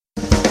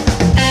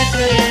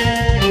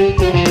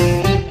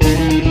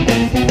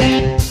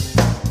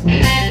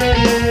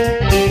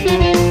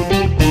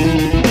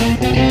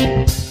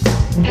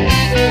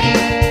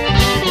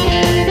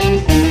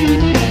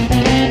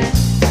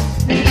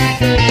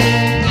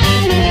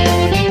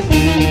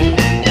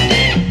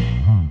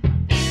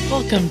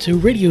to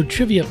Radio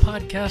Trivia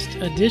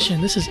Podcast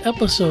Edition. This is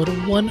episode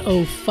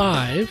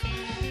 105.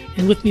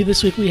 And with me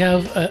this week we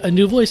have a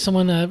new voice,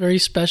 someone very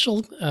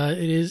special.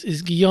 It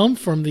is Guillaume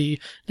from the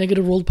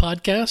Negative World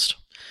Podcast.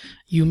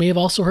 You may have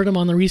also heard him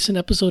on the recent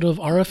episode of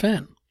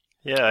RFN.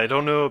 Yeah, I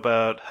don't know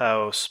about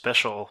how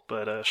special,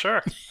 but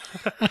sure.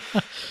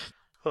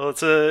 Well,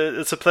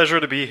 it's a pleasure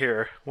to be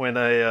here. When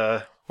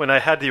I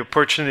had the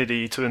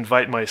opportunity to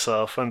invite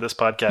myself on this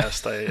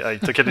podcast, I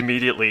took it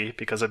immediately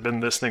because I've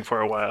been listening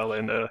for a while,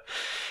 and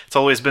it's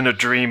always been a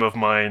dream of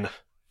mine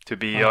to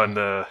be on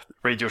the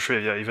Radio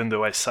Trivia, even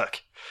though I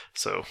suck.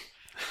 So,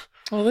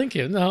 well, thank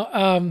you.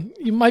 Now,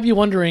 you might be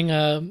wondering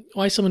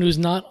why someone who's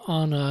not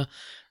on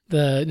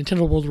the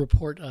Nintendo World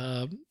Report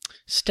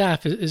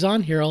staff is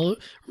on here. We're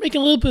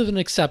making a little bit of an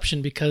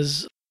exception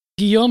because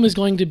Guillaume is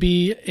going to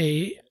be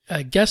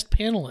a guest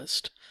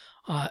panelist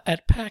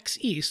at PAX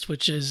East,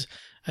 which is,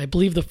 I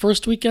believe, the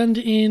first weekend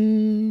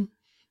in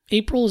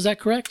April. Is that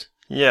correct?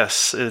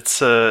 Yes, it's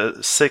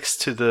 6th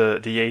to the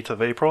 8th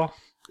of April,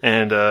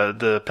 and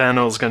the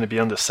panel is going to be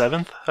on the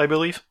 7th, I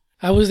believe.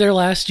 I was there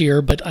last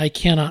year, but I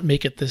cannot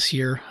make it this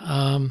year.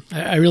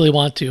 I really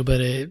want to, but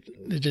it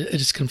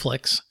just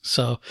conflicts.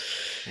 So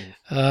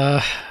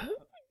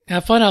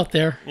have fun out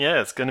there.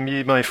 Yeah, it's going to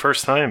be my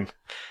first time.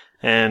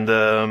 And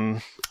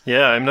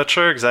yeah, I'm not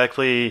sure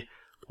exactly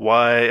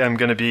why I'm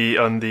going to be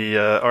on the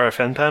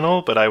RFN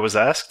panel, but I was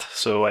asked,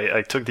 so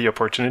I took the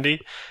opportunity.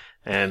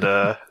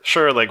 And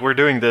sure, like, we're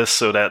doing this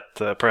so that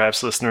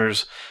perhaps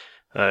listeners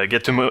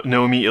get to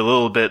know me a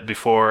little bit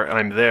before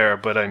I'm there,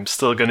 but I'm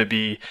still going to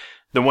be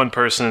the one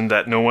person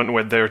that no one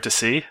went there to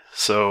see.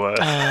 So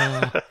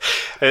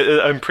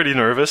I'm pretty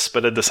nervous,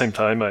 but at the same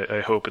time,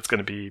 I hope it's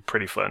going to be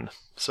pretty fun.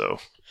 So,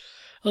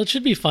 well, it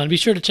should be fun. Be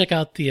sure to check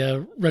out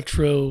the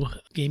retro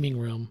gaming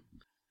room.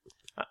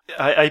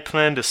 I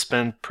plan to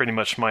spend pretty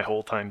much my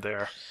whole time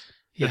there.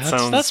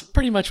 Yeah, that's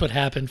pretty much what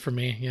happened for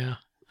me, yeah.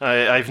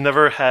 I've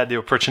never had the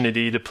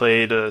opportunity to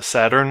play the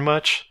Saturn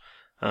much.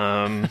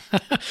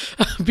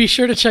 Be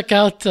sure to check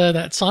out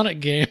that Sonic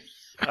game.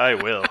 I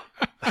will.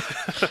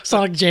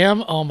 Sonic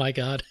Jam? Oh my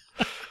god.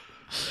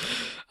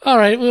 All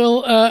right,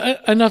 well,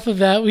 enough of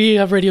that. We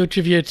have radio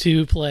trivia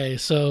to play.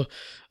 So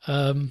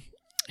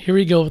here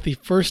we go with the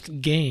first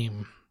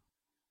game.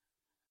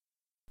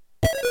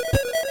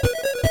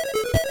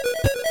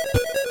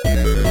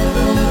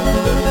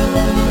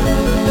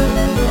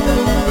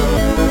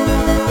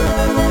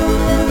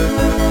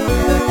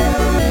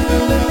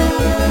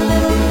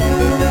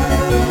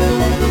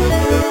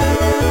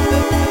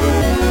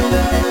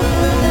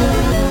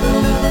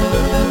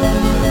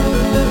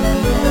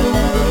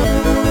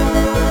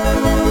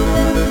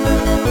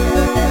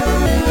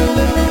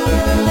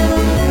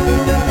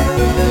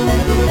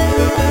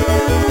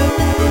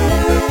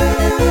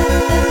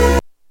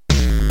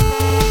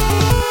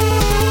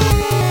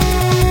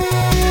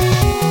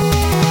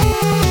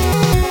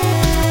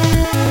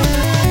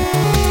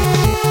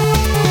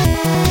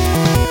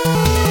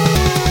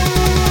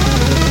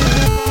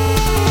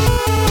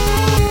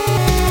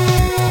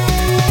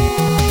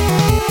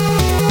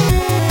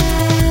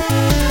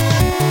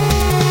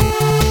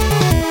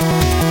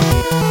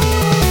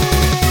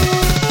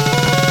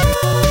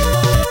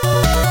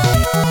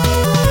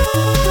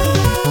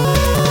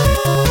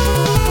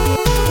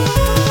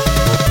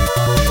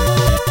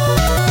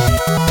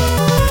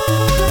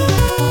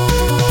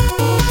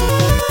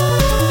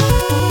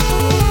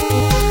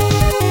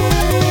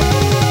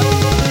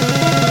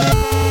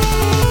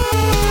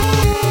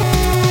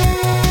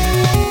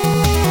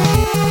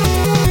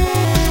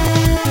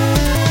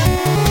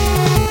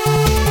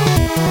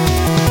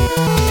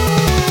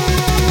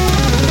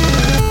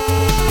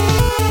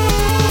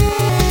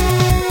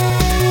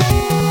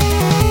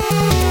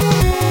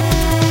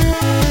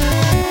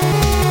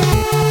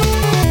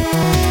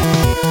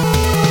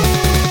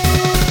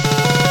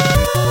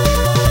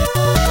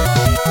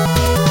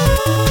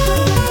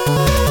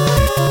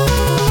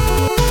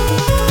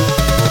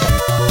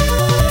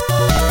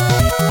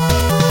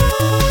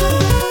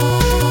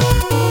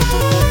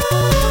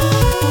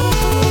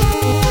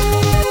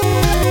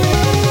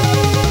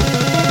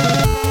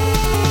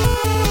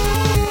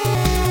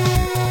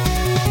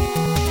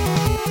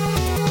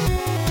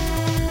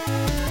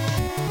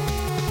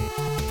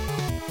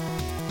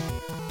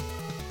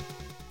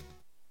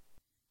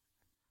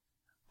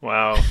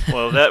 Wow.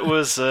 Well, that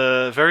was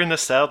very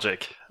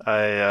nostalgic.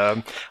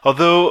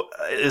 Although,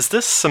 is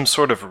this some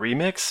sort of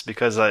remix?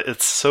 Because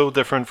it's so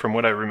different from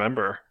what I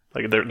remember.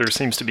 Like, there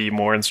seems to be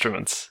more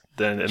instruments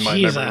than in my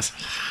memories.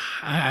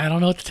 I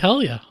don't know what to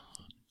tell you.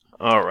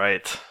 All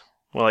right.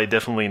 Well, I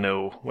definitely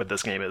know what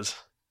this game is.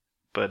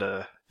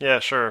 But, yeah,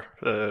 sure.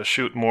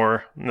 Shoot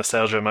more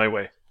nostalgia my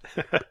way.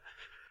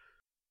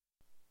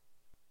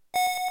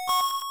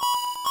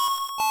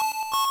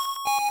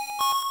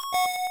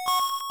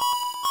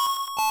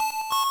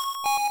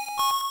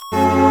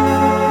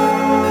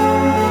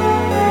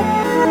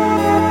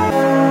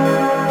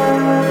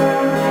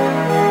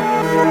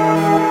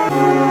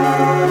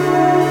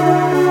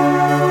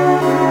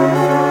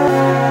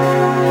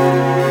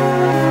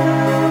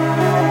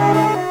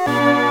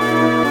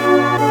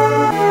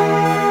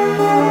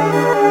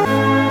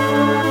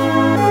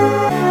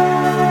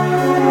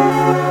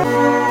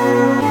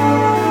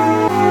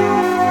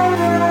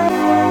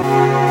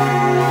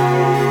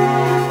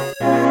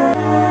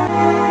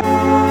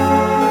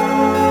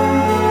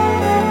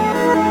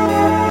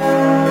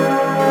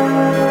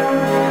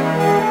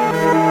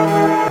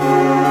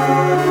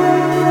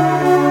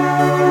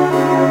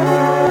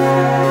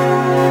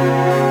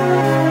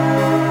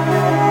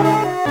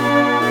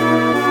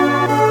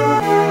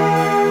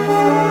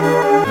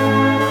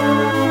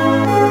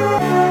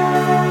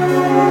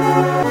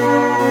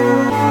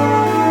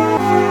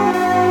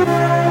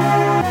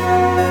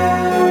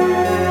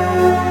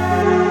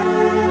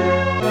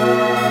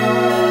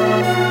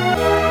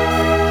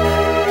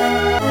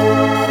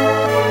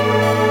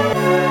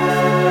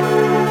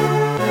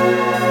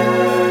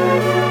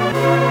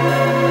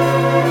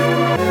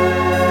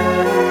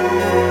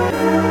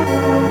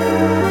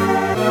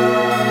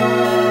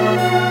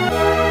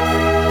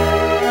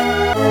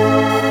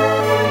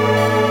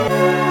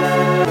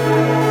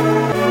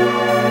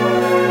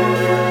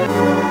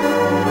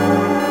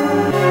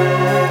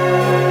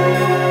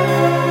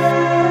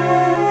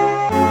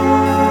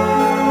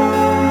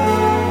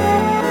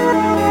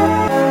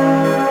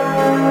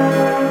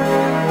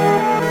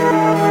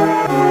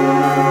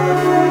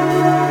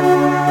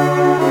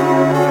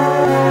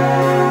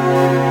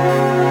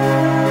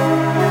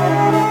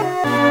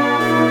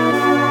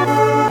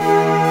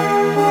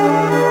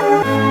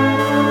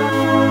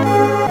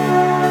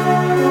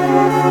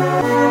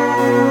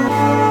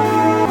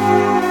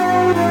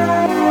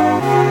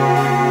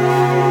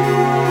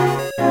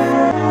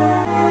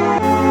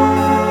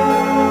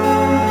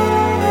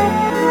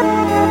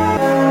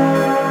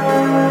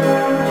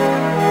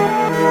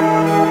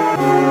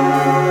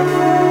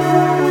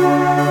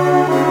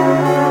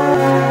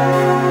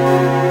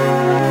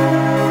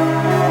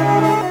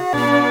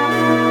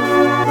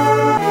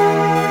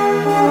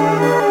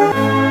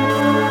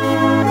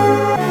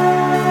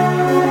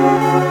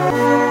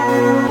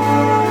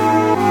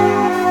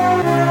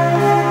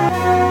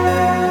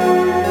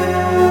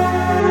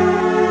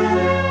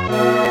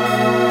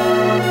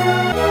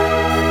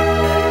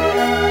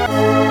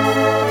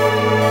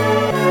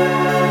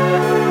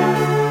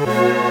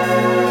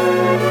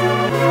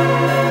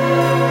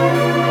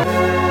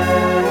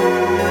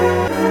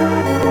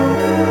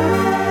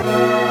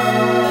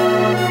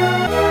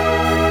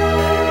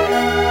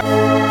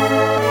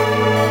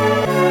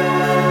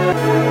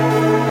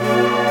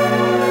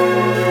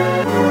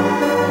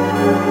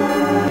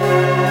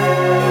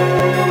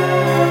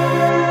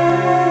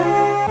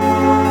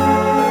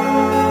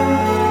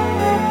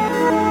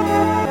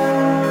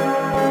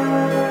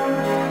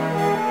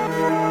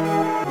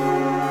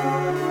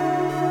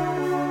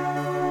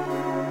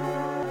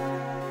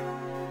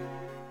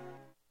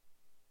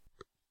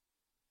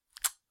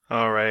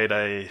 right,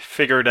 I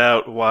figured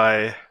out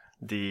why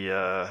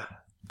the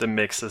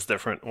mix is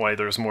different, why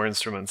there's more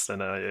instruments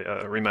than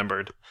I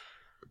remembered.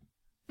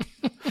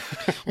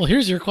 Well,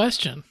 here's your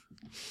question.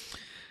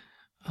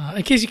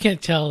 In case you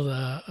can't tell,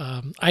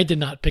 I did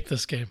not pick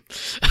this game.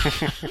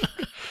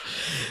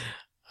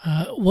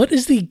 What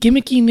is the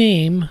gimmicky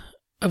name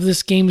of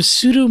this game's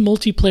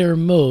pseudo-multiplayer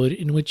mode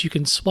in which you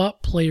can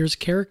swap players'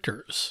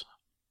 characters?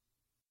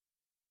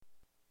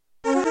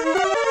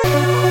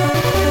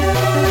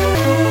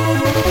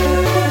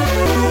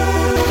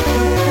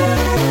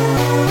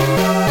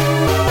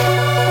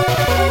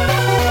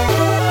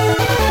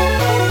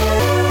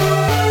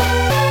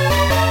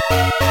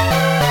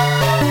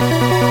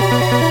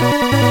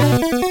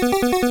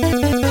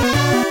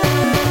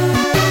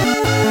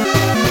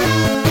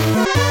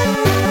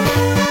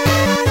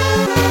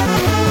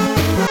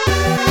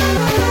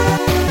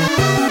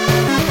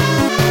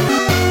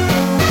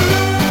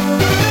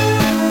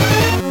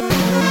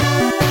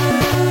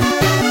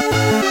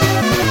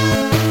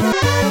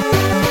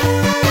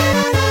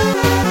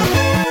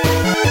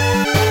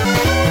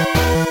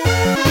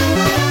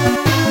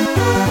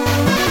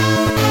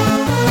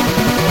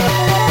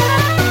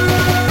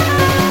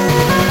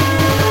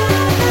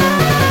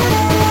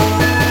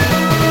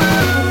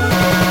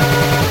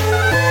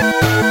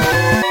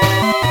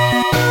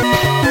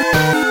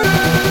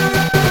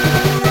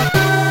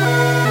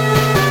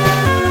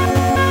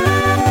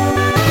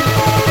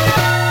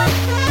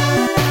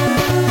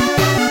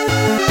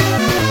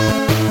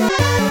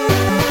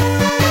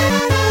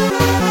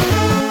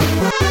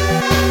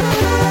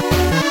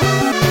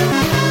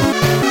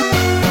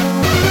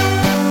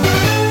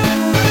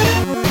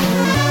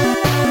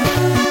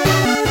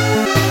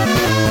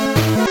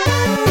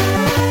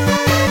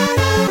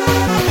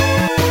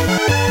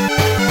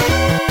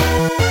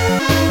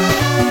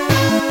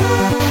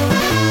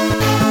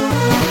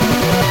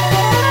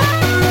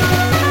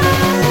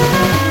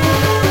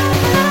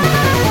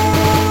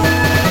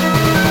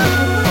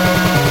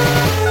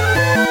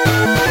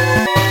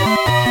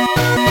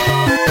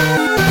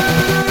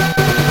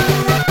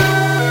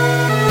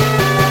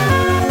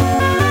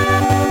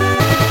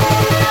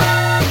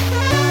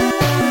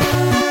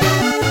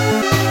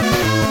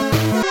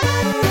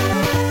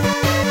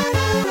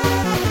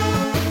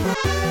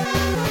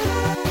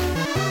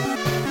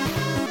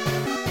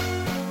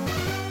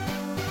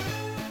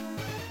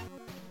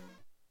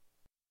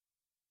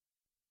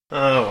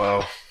 Oh,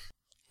 wow.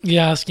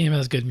 Yeah, this game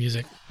has good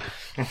music.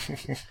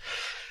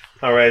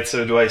 All right,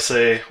 so do I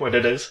say what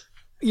it is?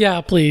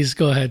 Yeah, please,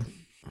 go ahead.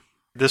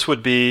 This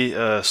would be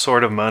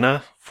Sword of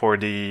Mana for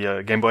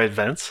the Game Boy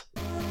Advance.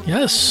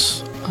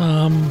 Yes.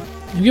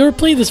 Have you ever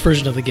played this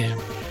version of the game?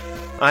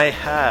 I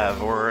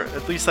have, or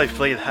at least I've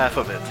played half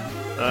of it.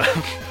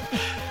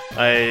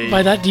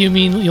 By that, do you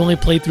mean you only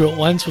played through it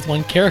once with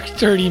one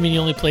character, or do you mean you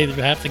only played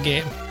through half the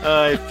game?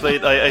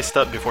 I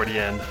stopped before the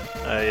end.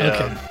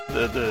 Okay.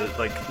 The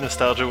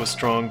nostalgia was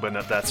strong, but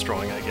not that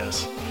strong, I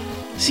guess.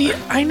 See,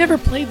 I never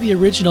played the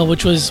original,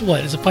 which was,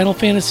 what, is a Final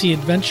Fantasy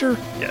Adventure?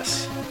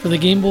 Yes. For the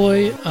Game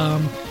Boy.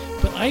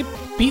 But I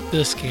beat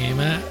this game.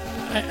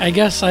 I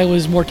guess I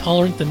was more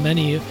tolerant than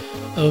many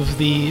of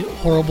the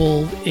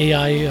horrible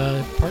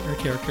AI partner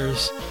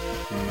characters.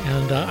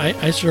 And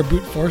I sort of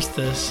brute forced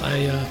this.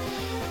 I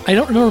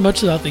don't remember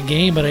much about the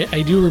game, but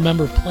I do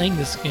remember playing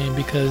this game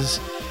because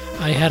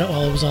I had it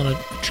while I was on a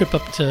trip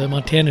up to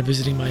Montana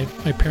visiting my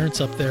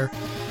parents up there.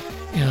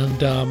 And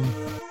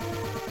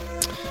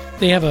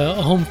they have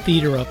a home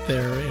theater up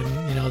there,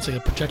 and it's like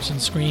a projection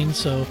screen.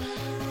 So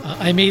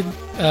I made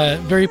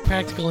very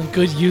practical and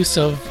good use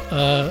of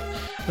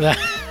that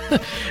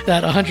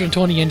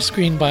 120-inch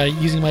screen by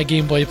using my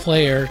Game Boy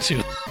player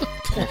to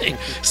play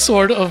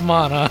Sword of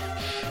Mana.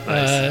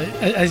 Nice.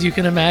 As you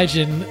can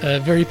imagine, a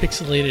very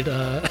pixelated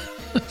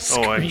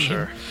screen. Oh, I'm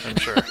sure.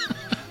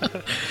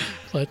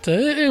 But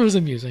it was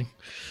amusing.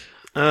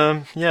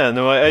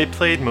 I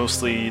played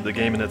mostly the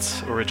game in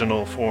its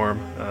original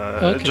form.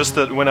 Okay. Just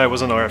that when I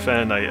was on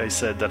RFN, I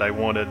said that I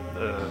wanted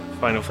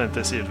Final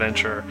Fantasy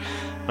Adventure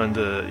on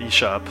the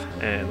eShop,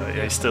 and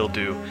I still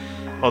do.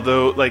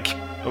 Although,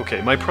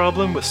 my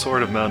problem with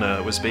Sword of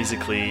Mana was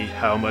basically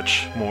how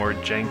much more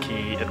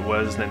janky it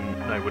was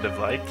than I would have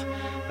liked.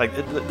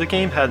 The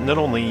game had not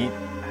only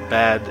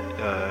bad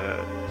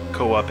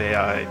co-op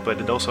AI, but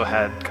it also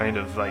had kind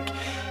of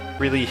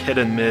really hit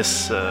and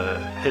miss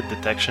hit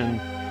detection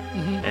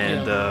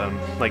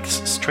and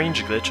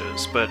strange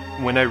glitches. But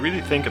when I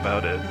really think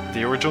about it,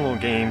 the original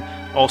game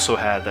also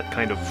had that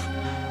kind of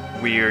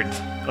weird,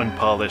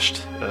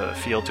 unpolished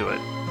feel to it.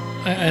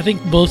 I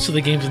think most of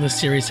the games in this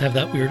series have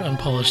that weird,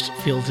 unpolished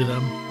feel to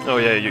them. Oh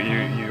yeah,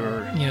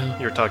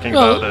 you're talking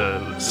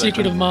about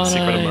Secret of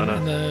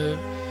Mana,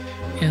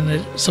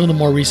 and some of the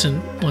more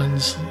recent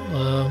ones,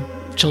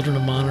 Children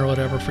of Mana or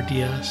whatever for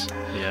DS.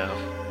 Yeah,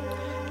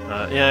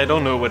 I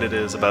don't know what it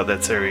is about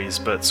that series,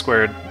 but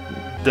Square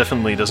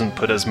definitely doesn't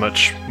put as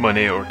much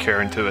money or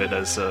care into it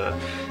as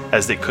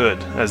they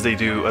could, as they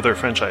do other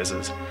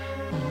franchises.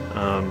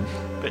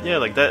 But yeah,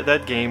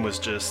 that game was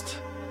just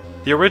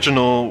The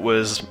original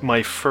was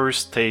my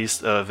first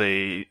taste of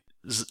a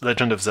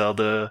Legend of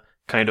Zelda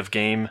kind of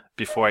game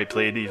before I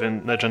played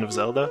even Legend of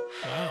Zelda.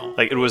 Wow.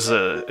 Like it was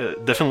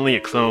definitely a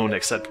clone,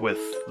 except with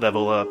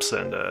level ups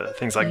and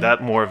things like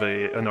that. More of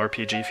an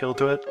RPG feel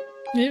to it.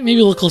 Maybe a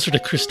little closer to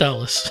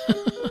Crystallis.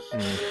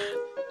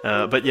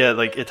 But yeah,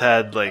 like it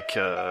had like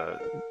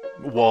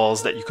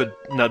walls that you could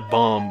not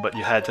bomb, but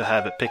you had to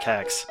have a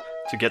pickaxe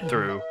to get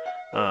through.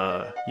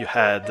 You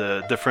had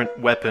different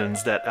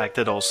weapons that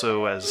acted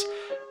also as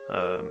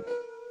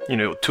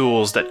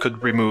tools that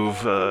could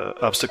remove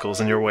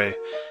obstacles in your way.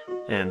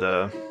 And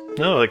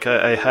no, like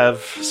I have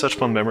such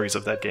fond memories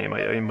of that game.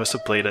 I must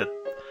have played it,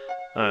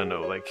 I don't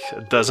know, like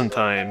a dozen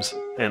times,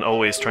 and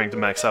always trying to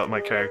max out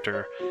my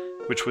character,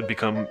 which would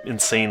become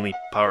insanely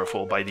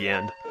powerful by the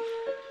end.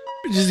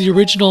 Does the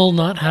original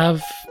not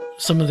have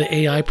some of the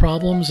AI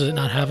problems? Does it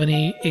not have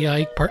any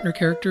AI partner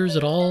characters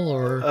at all?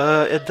 Or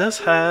it does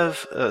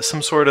have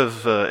some sort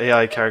of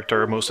AI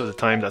character most of the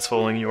time that's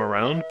following you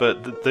around,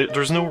 but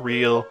there's no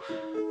real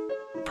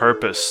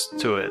purpose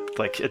to it.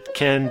 Like, it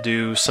can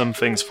do some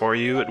things for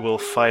you, it will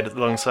fight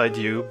alongside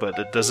you, but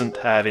it doesn't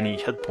have any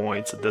hit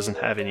points, it doesn't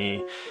have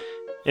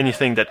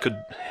anything that could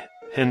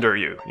hinder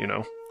you, you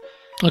know?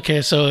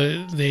 Okay,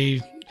 so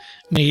they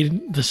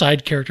made the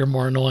side character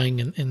more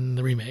annoying in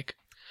the remake.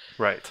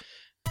 Right.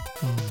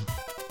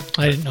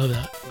 I didn't know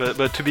that.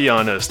 But to be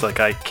honest, like,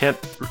 I can't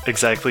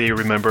exactly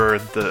remember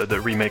the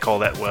remake all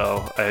that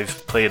well.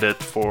 I've played it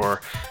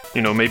for,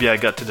 maybe I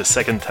got to the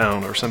second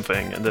town or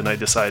something, and then I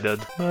decided,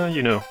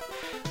 I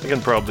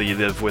can probably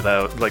live with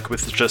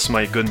just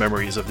my good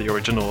memories of the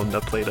original and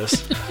not play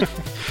this.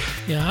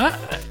 Yeah,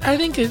 I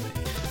think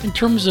in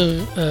terms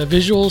of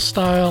visual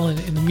style and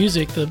the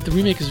music, the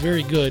remake is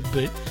very good,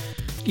 but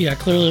yeah,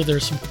 clearly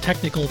there's some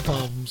technical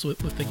problems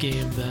with the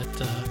game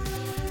that,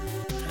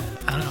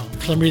 I don't know,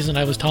 for some reason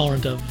I was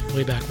tolerant of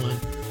way back when.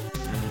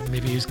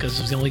 Maybe it was because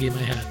it was the only game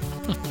I had.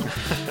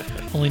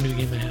 Only new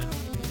game I had.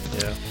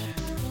 Yeah.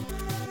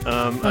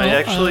 I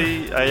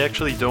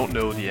actually don't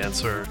know the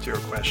answer to your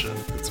question.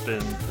 It's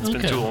been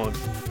too long.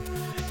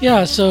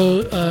 Yeah,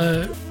 so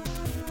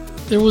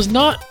there was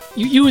not.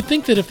 You would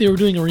think that if they were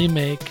doing a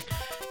remake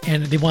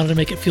and they wanted to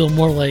make it feel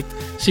more like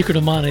Secret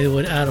of Mana, they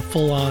would add a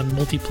full-on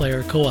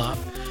multiplayer co-op.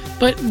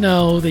 But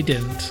no, they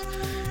didn't.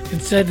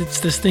 Instead, it's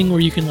this thing where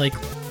you can link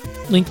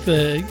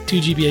the two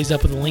GBAs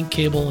up with a link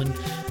cable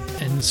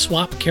and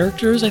swap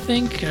characters. I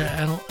think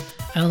I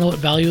don't know what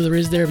value there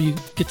is there, but you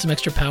get some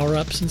extra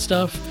power-ups and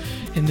stuff.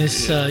 And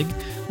this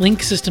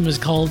link system is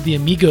called the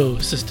Amigo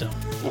system.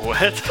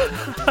 What?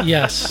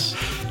 Yes.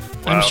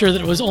 Wow. I'm sure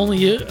that it was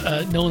only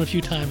known a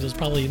few times. It was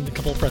probably in a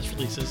couple of press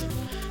releases and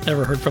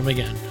never heard from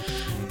again.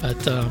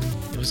 But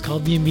it was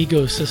called the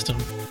Amigo system.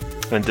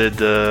 And did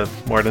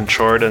Martin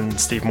Short and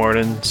Steve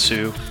Martin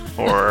sue?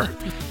 Or...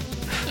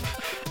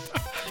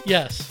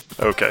 Yes.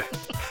 Okay.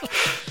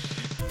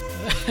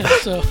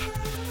 So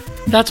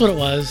that's what it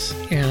was.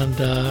 And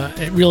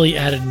it really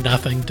added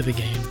nothing to the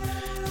game,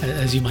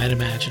 as you might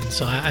imagine.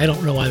 So I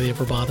don't know why they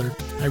ever bothered.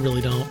 I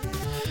really don't.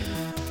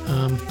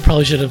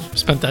 Probably should have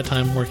spent that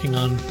time working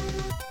on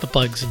the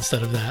bugs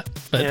instead of that.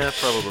 But, yeah,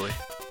 probably.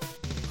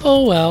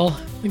 Oh well,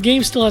 the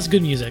game still has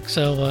good music,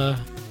 so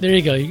there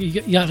you go.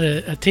 You got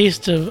a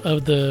taste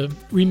of the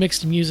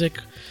remixed music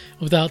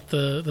without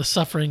the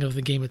suffering of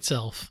the game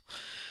itself.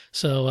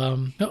 So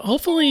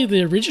hopefully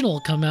the original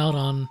will come out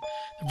on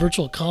the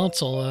Virtual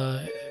Console.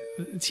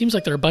 It seems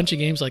like there are a bunch of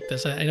games like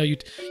this. I know you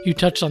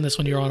touched on this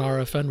when you were on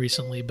RFN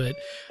recently, but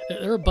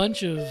there are a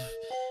bunch of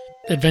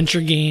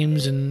adventure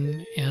games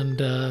and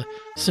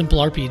simple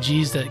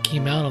RPGs that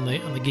came out on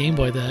the Game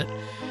Boy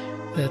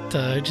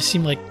that just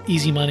seem like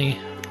easy money.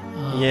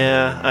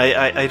 Yeah,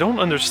 I don't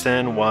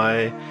understand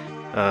why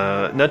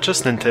not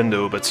just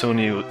Nintendo, but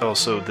Sony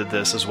also did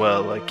this as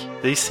well. Like,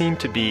 they seem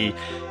to be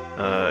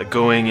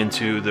going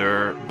into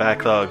their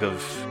backlog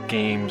of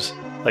games,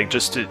 like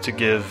just to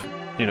give,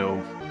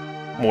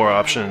 more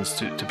options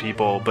to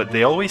people, but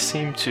they always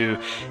seem to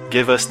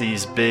give us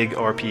these big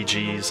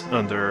RPGs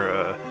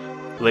under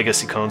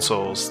legacy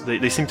consoles.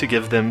 They seem to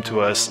give them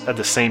to us at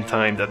the same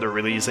time that they're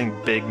releasing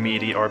big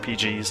meaty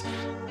RPGs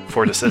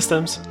for the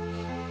systems.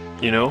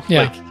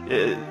 Yeah.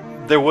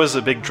 There was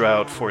a big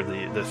drought for the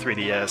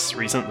 3DS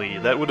recently.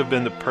 That would have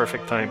been the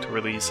perfect time to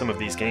release some of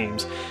these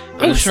games.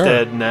 But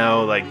instead,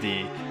 now,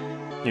 the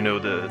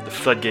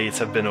floodgates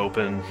have been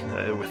open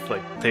with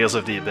Tales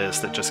of the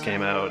Abyss that just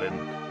came out,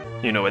 and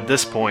at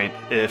this point,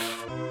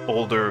 if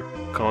older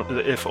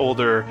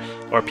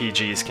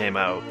RPGs came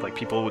out,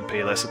 people would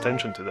pay less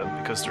attention to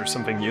them because there's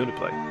something new to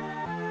play.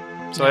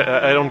 So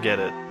I don't get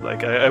it.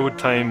 I would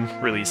time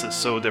releases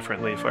so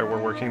differently if I were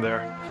working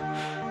there.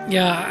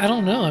 Yeah, I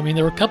don't know. I mean,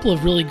 there were a couple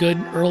of really good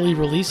early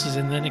releases,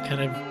 and then it kind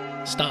of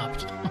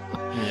stopped.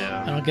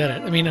 Yeah. I don't get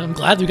it. I mean, I'm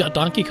glad we got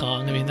Donkey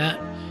Kong. I mean,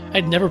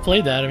 I'd never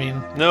played that. I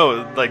mean...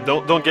 No,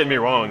 don't get me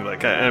wrong.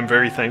 I'm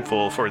very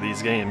thankful for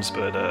these games,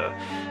 but,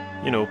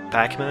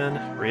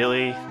 Pac-Man?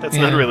 Really? That's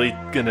not really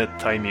gonna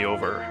tie me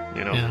over,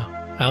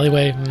 Yeah.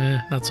 Alleyway?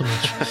 Not so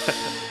much.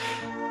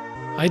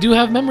 I do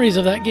have memories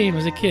of that game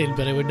as a kid,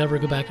 but I would never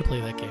go back and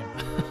play that game.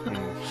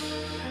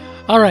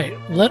 All right,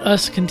 let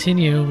us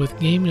continue with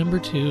game number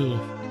 2.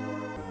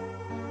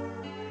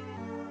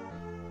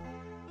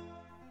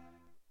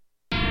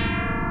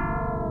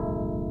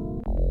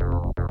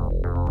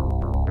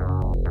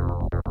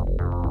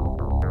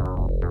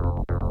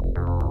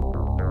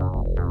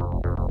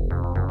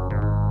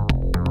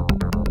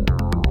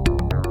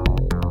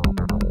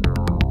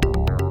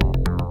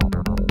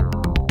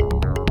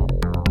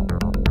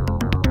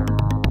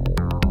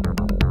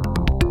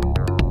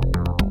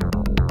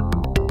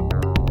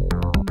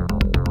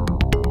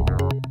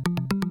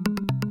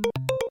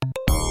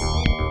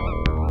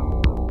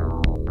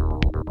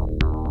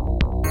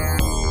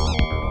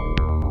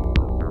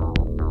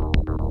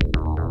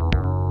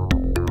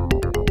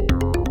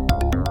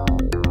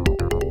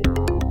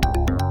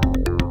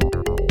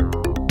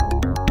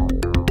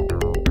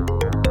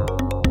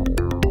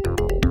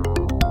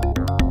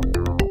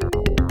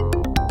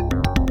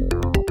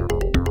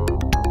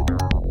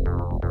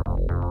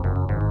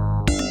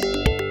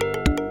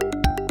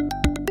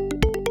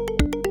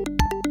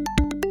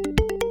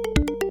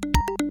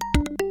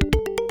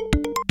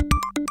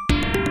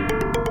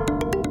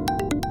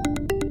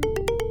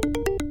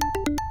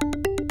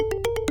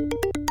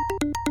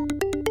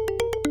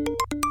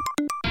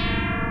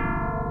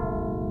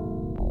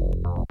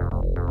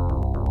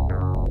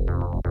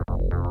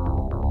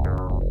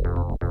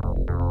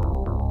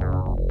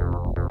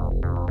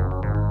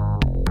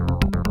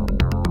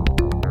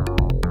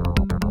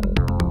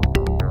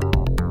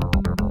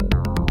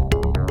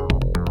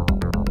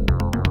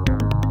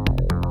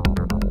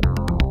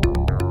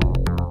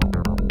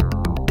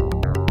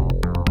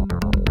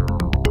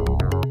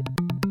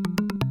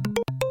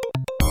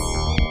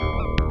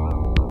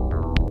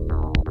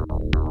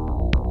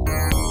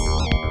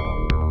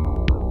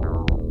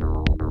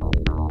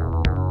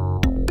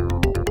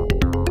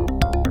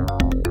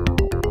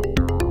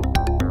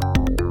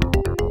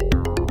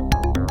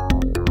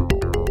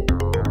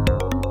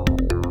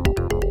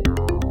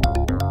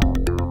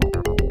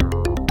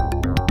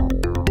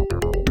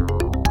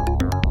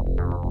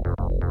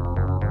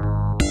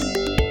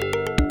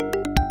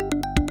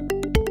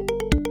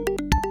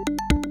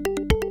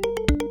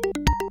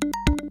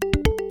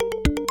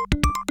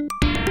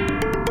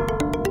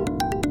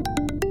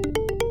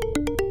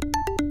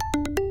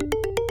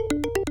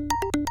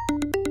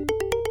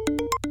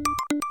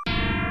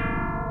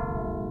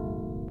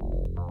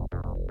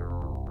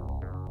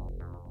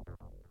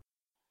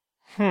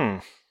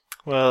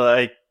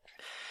 Well,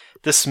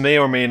 this may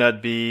or may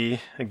not be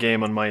a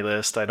game on my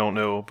list. I don't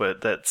know,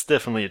 but that's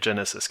definitely a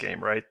Genesis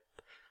game, right?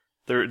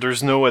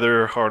 There's no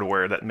other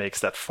hardware that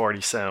makes that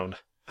farty sound.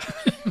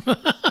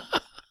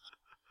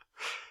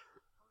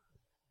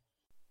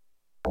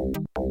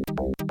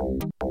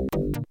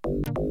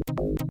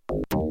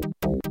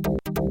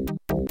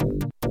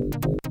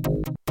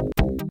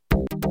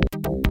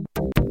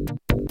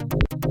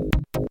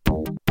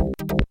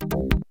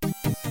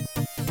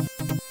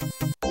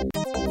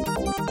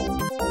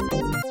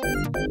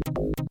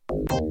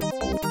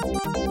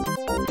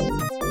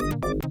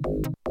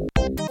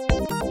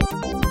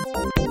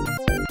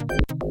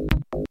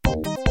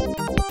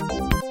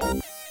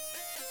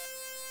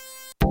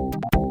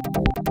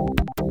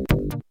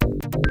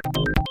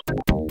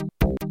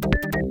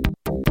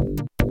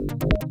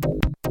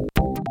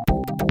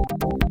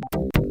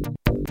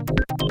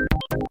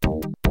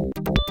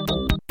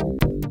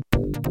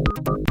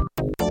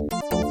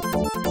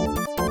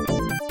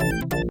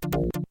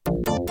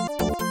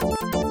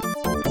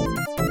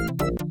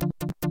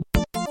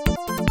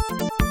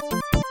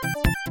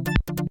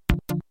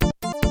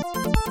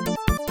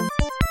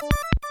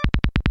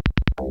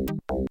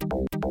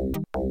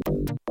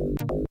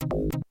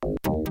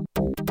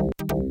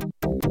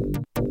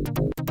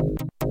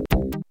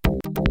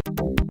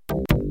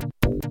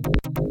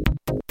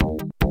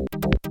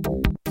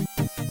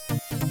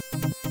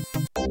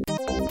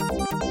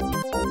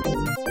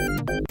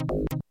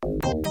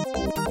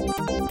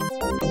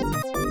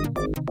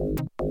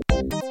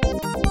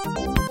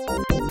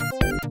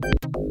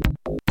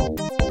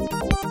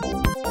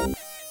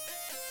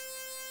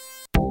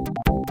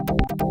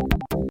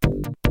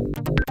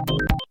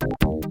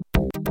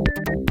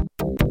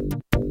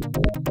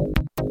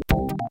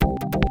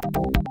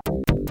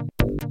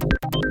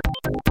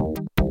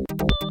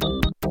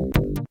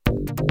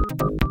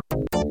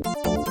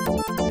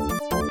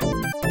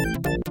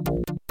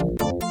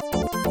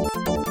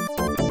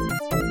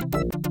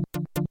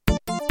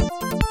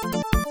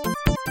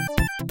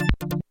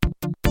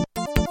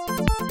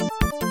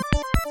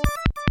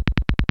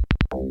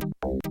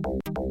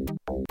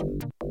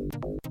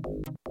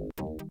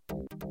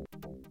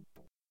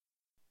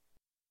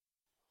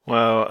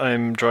 Well,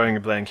 I'm drawing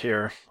a blank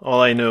here. All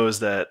I know is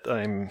that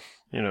I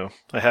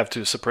have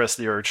to suppress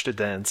the urge to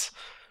dance.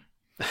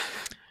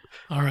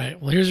 All right,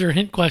 well, here's your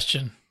hint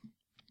question.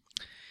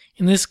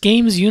 In this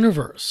game's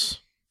universe,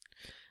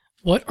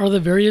 what are the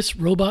various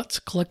robots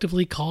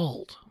collectively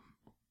called?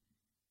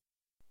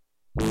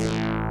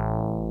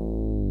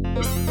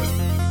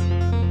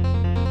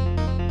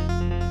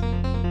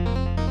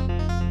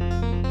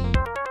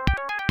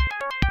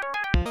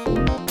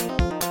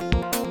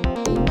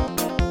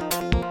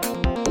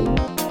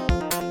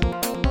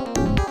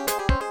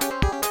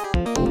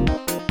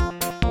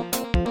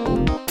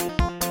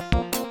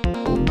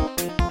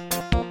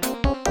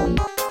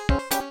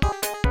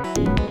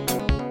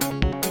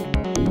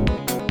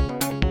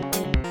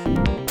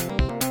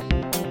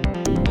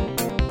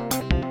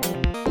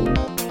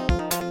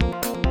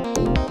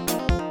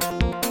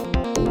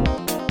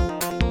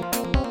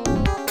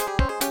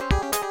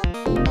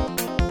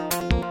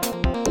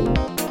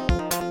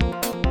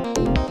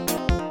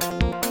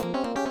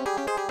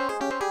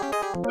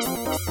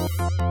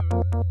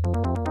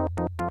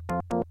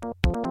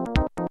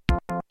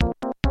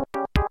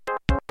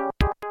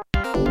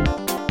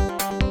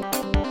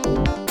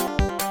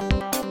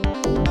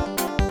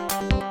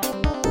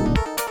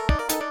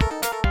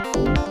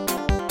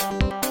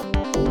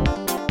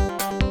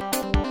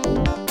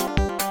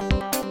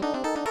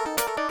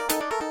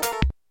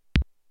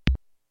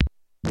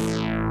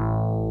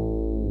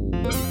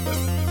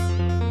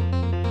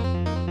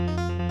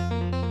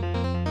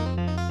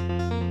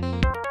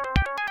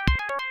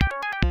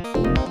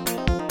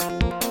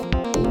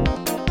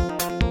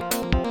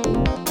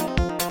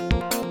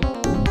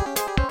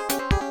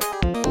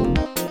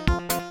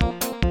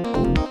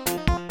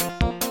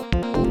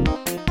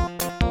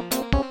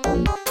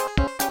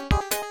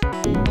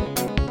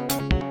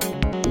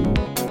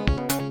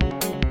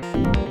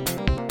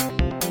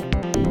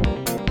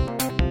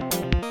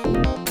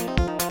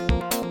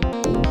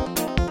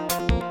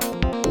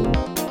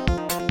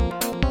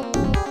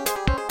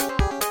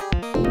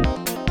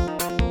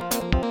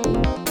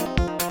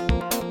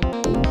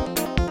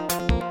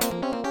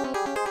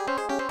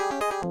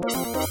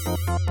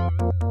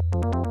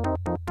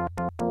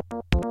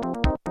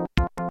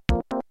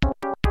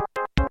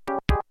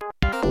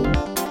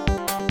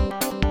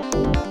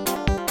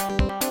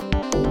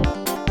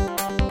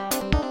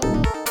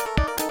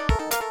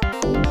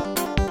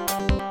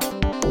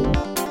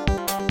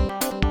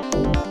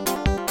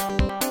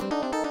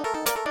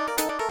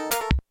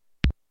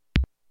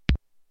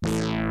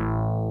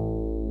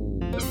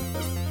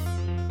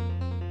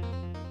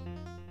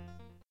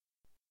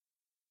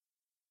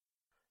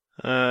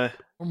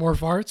 Or more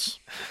farts?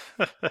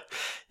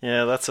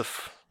 Yeah, that's a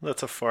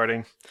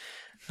farting.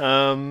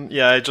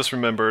 Yeah, I just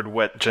remembered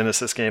what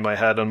Genesis game I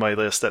had on my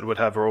list that would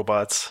have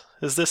robots.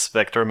 Is this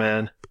Vector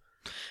Man?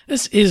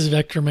 This is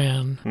Vector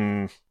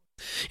Man.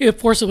 Yeah, of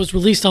course, it was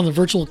released on the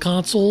Virtual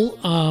Console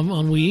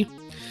on Wii,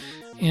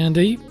 and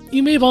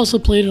you may have also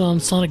played it on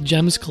Sonic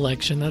Gems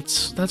Collection.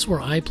 That's where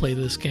I played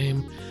this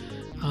game,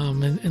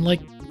 and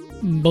like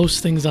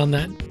most things on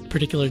that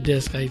particular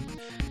disc, I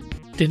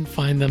didn't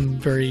find them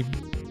very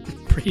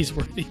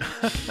praiseworthy.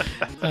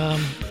 Do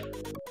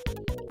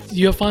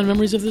you have fond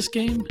memories of this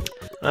game?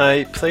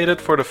 I played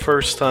it for the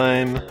first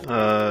time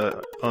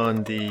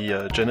on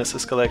the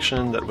Genesis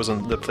collection that was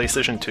on the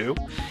PlayStation 2,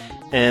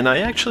 and I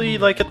actually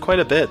like it quite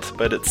a bit,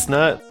 but it's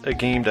not a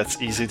game that's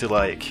easy to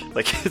like.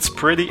 Like, it's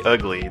pretty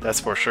ugly,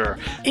 that's for sure.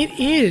 It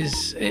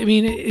is. I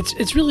mean,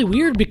 it's really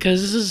weird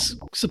because this is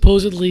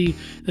supposedly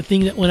the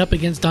thing that went up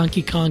against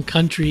Donkey Kong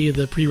Country,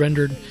 the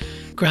pre-rendered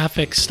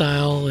graphics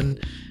style,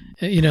 and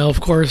of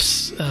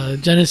course,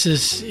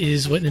 Genesis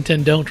is what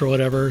Nintendo don't or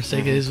whatever.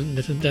 Sega is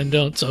what Nintendo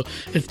don't. So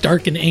it's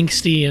dark and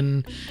angsty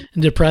and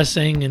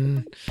depressing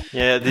and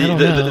yeah.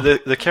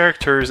 The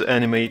characters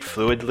animate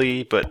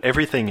fluidly, but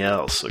everything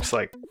else looks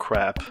like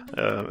crap.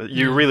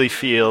 You really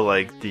feel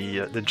like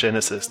the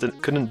Genesis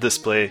couldn't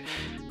display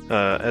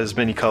as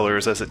many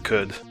colors as it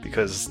could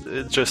because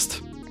it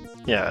just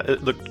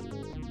it looked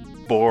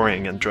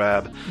boring and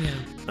drab.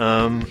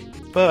 Yeah.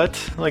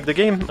 But like the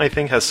game, I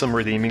think has some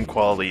redeeming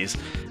qualities.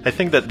 I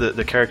think that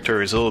the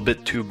character is a little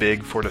bit too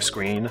big for the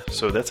screen,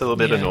 so that's a little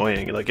bit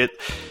annoying.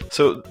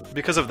 So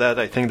because of that,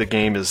 I think the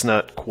game is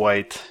not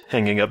quite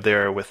hanging up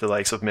there with the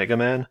likes of Mega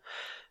Man.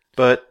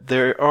 But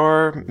there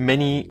are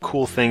many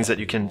cool things that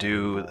you can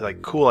do,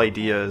 like cool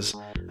ideas.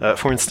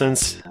 For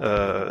instance,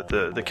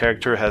 the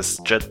character has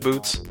jet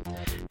boots,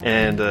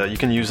 and you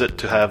can use it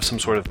to have some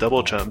sort of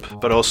double jump.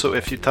 But also,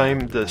 if you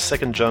time the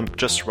second jump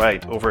just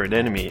right over an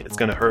enemy, it's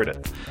gonna hurt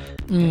it.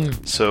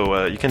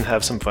 So you can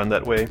have some fun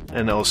that way,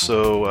 and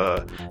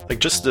also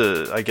just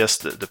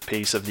the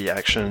pace of the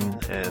action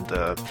and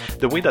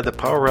the way that the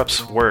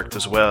power-ups worked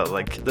as well.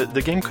 Like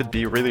the game could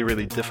be really,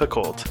 really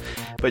difficult,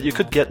 but you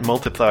could get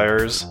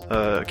multipliers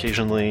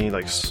occasionally,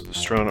 like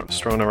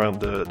strewn around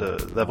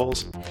the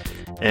levels,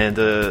 and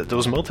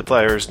those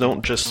multipliers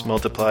don't just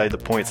multiply the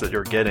points that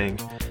you're getting.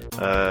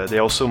 They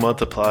also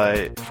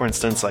multiply, for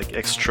instance, like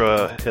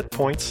extra hit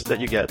points that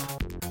you get.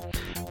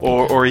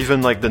 Or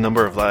even like the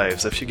number of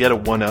lives. If you get a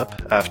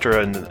 1-up after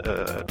a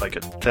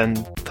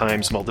 10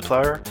 times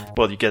multiplier,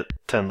 well, you get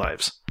 10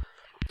 lives.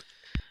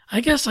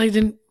 I guess I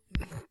didn't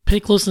pay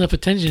close enough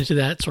attention to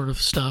that sort of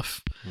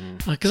stuff.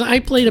 Because I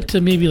played up to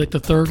maybe like the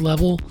 3rd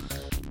level.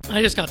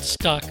 I just got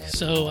stuck,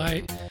 so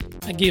I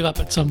gave up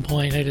at some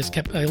point.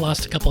 I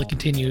lost a couple of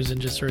continues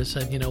and just sort of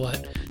said, you know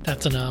what,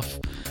 that's enough.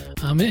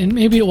 And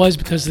maybe it was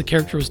because the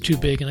character was too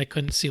big and I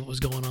couldn't see what was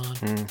going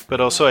on.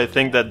 But also I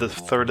think that the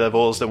 3rd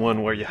level is the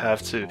one where you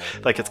have to,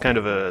 it's kind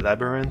of a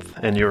labyrinth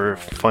and you're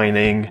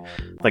finding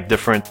like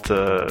different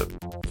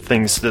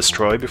things to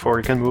destroy before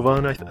you can move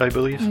on, I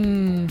believe.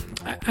 I'm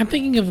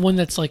thinking of one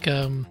that's like,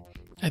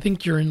 I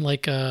think you're in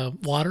like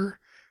water.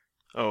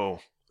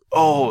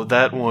 Oh,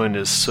 that one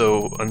is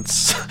so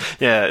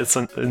it's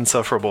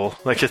insufferable.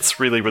 Like, it's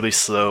really, really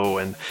slow,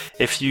 and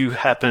if you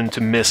happen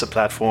to miss a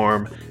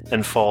platform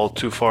and fall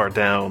too far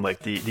down, like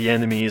the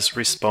enemies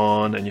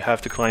respawn, and you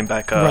have to climb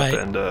back up, right.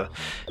 And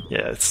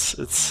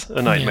it's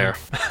a nightmare.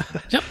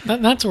 Yep,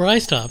 that's where I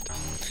stopped.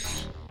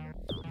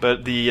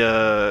 But the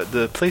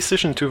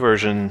PlayStation 2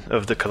 version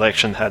of the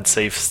collection had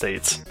save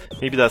states.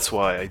 Maybe that's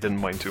why I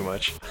didn't mind too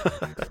much.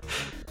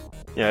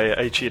 Yeah,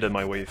 I cheated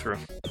my way through.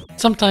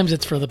 Sometimes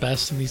it's for the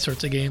best in these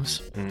sorts of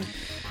games.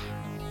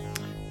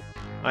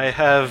 I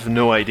have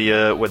no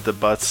idea what the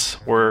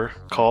bots were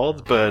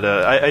called, but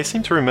I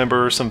seem to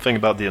remember something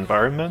about the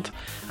environment.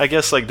 I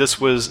guess this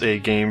was a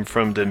game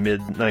from the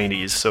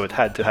mid-90s, so it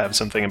had to have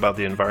something about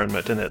the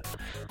environment in it.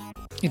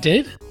 It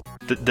did?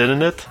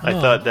 Didn't it? I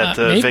thought that...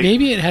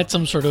 maybe it had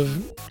some sort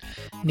of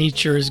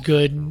nature is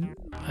good.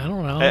 I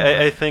don't know.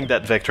 I think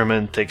that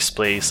Vectorman takes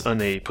place on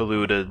a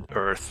polluted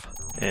Earth.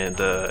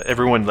 And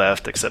everyone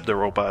left except the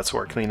robots who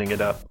are cleaning it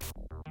up.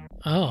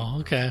 Oh,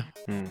 okay.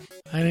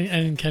 I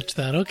didn't catch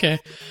that. Okay.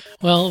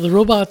 Well, the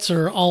robots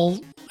are all,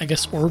 I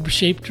guess,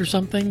 orb-shaped or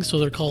something, so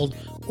they're called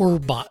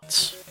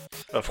Orbots.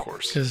 Of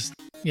course. Because,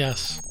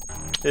 yes.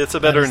 It's a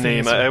better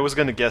name. I was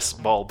going to guess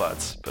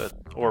Ballbots, but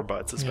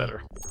Orbots is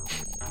better.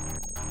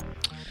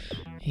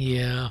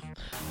 Yeah.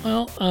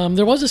 Well,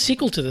 there was a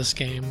sequel to this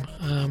game.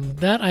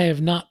 That I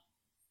have not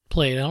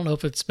played. I don't know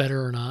if it's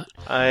better or not.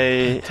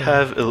 I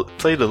have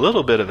played a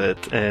little bit of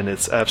it, and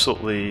it's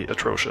absolutely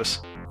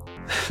atrocious.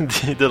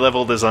 The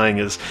level design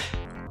is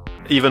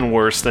even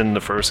worse than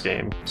the first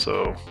game,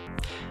 so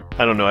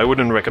I don't know, I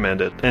wouldn't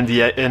recommend it. And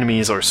the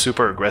enemies are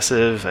super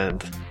aggressive,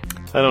 and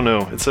I don't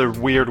know, it's a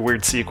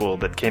weird sequel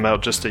that came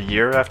out just a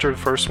year after the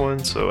first one,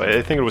 so I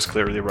think it was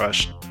clearly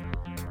rushed.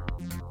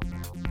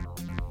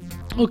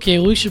 Okay,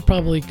 we should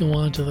probably go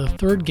on to the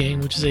third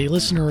game, which is a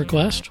listener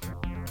request.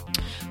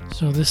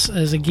 So this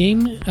is a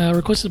game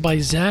requested by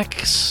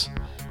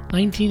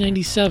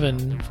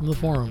Zax1997 from the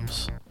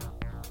forums.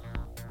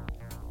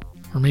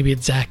 Or maybe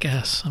it's Zach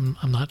S. I'm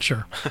not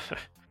sure.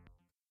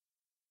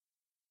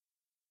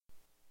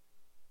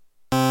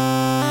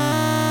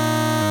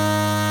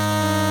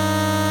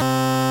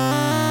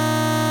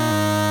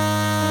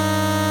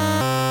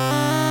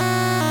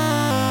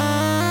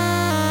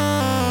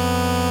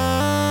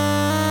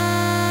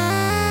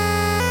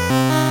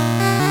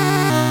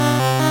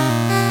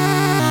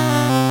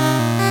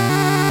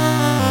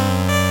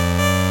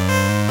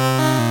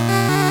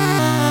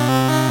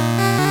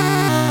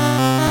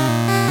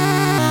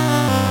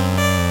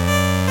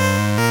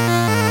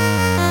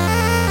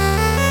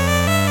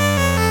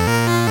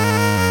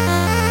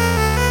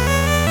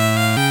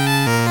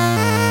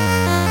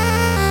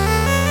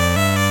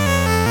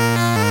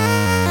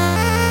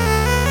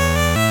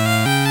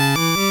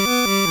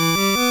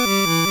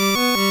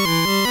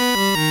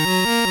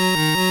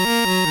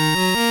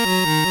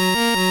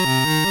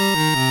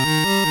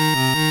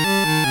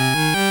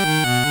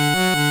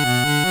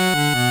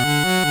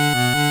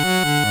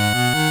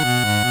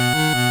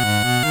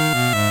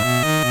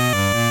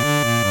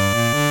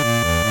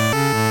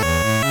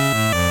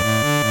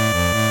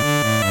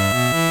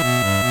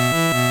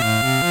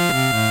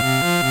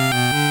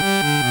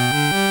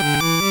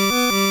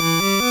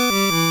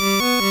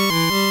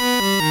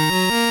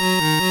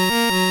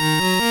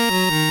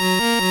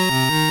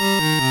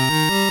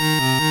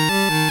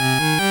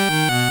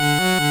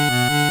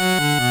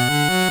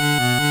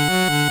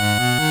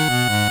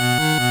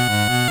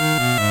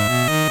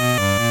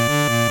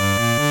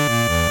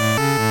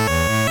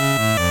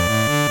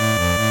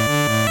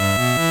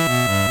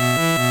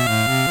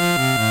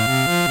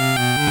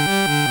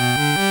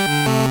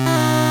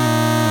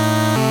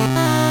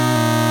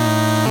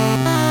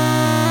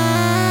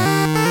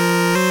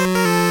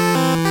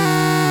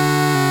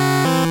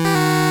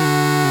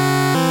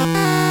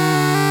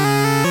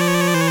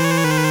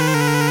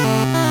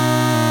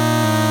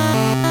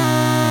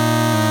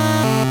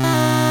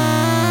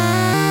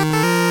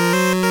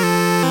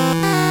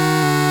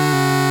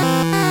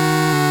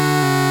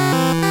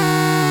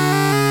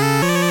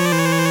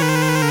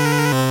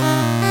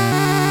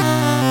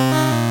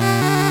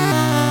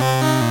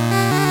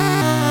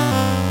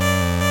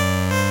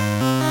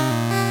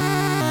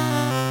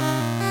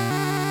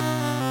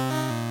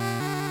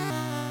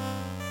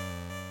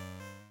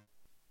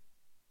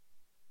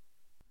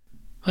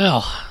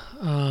 Well,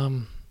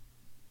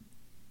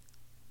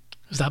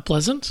 is that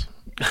pleasant?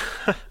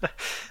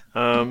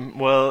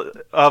 Well,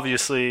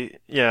 obviously,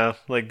 yeah,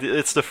 like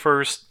it's the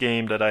first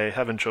game that I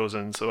haven't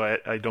chosen, so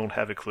I don't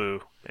have a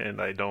clue,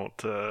 and I don't,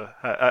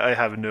 I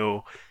have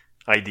no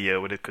idea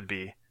what it could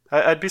be.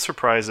 I'd be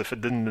surprised if it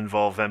didn't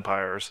involve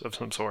vampires of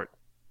some sort.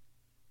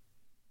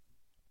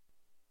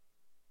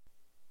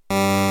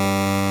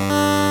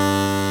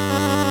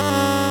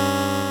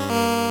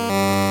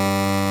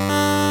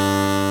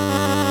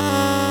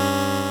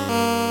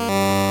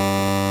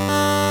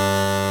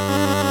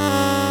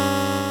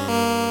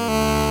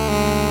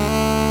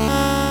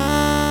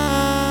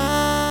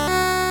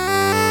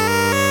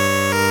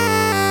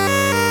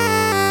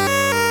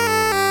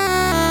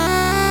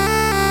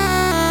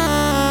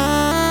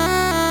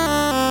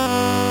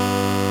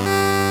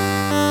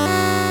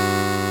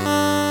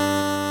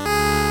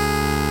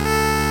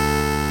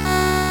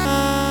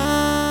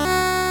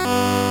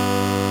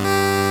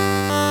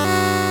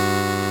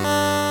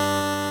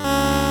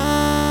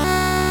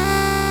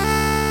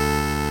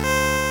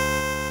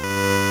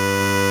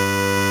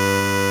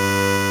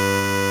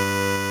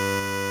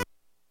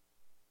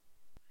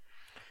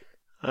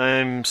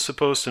 I'm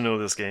supposed to know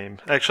this game.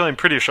 Actually, I'm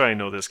pretty sure I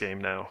know this game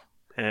now.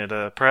 And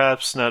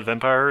perhaps not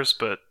vampires,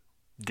 but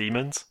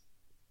demons?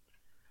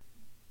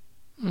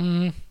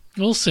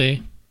 We'll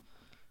see.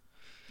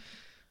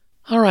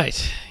 All right.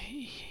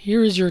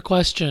 Here is your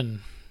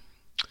question.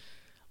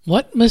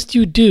 What must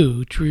you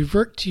do to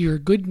revert to your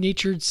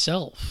good-natured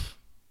self?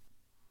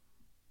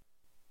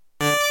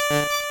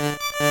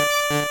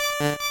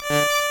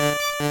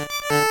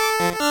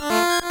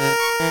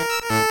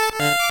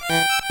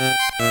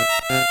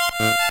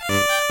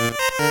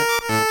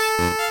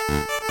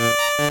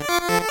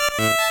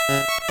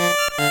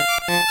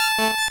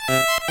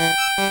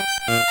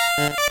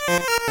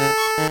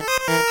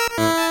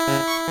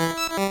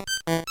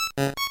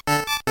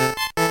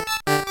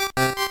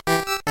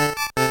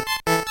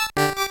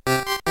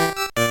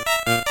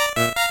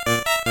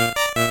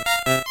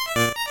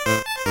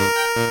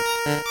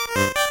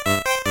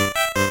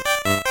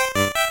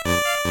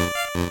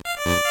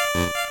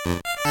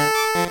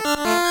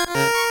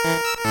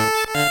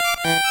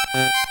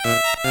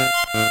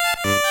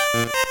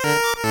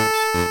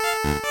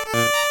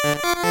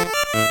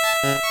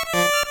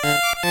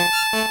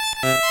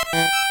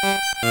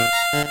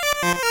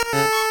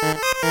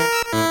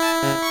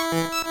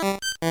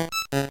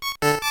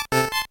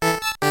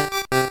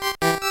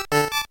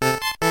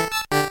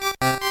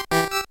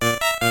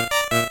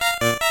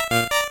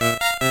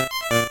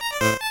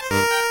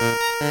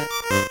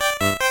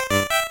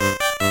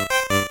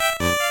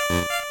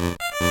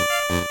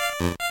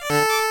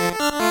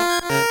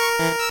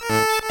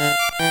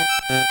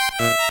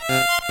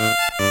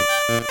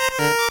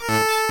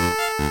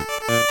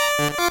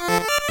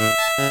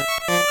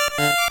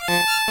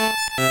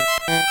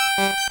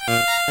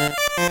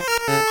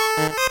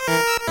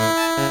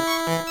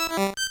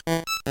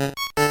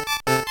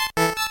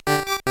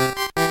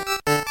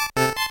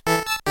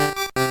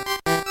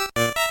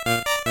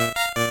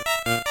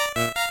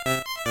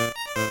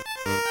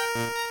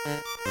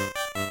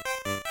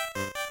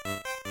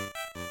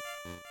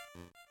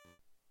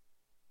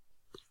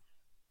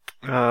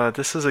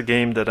 this is a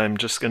game that I'm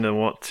just gonna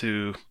want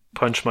to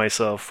punch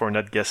myself for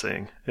not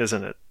guessing,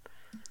 isn't it?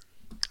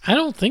 I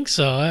don't think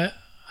so.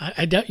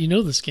 I doubt you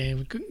know this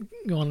game. You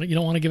don't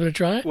want to give it a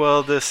try?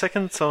 Well, the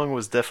second song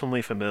was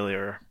definitely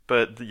familiar,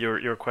 but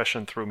your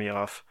question threw me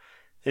off.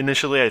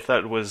 Initially, I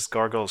thought it was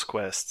Gargoyle's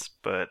Quest,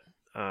 but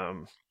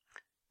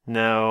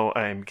now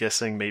I'm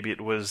guessing maybe it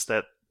was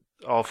that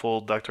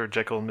awful Dr.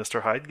 Jekyll and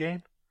Mr. Hyde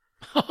game.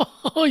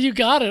 Oh, you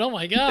got it. Oh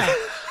my god.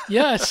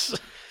 Yes.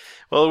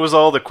 Well, it was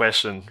all the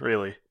question,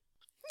 really.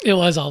 It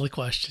was all the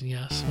question,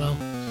 yes. Well,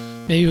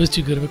 maybe it was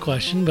too good of a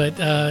question, but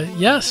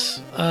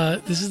yes,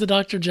 this is the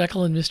Dr.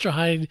 Jekyll and Mr.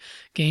 Hyde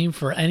game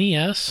for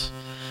NES.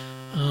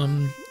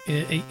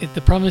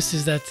 The premise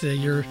is that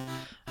you're,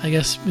 I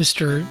guess,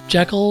 Mr.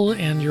 Jekyll,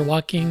 and you're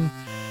walking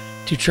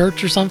to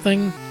church or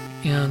something,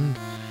 and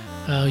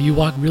you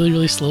walk really,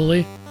 really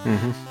slowly,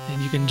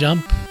 and you can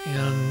jump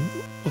and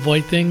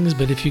avoid things,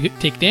 but if you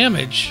take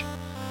damage,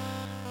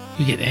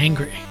 you get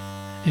angry.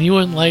 And you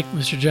wouldn't like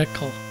Mr.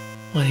 Jekyll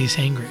when he's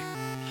angry.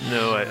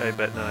 No, I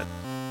bet not.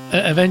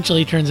 Eventually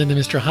he turns into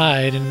Mr.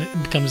 Hyde and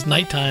it becomes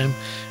nighttime,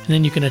 and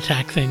then you can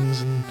attack things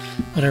and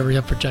whatever, you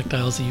have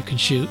projectiles that you can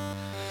shoot.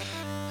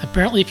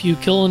 Apparently if you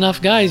kill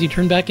enough guys, you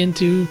turn back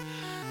into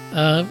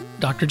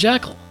Dr.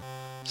 Jekyll.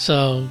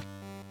 So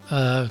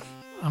I'm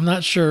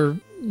not sure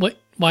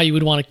why you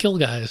would want to kill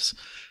guys,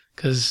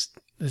 because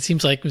it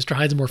seems like Mr.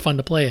 Hyde's more fun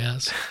to play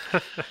as.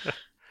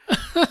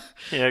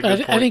 Yeah, good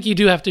point. I think you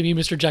do have to be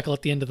Mr. Jekyll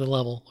at the end of the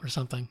level or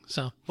something.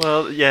 So.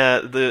 Well,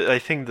 yeah, I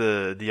think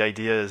the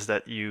idea is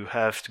that you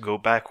have to go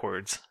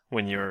backwards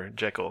when you're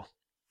Jekyll.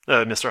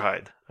 Mr.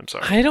 Hyde, I'm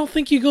sorry. I don't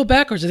think you go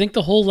backwards. I think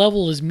the whole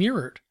level is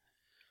mirrored.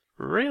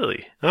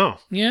 Really? Oh.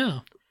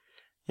 Yeah.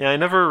 Yeah, I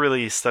never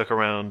really stuck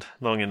around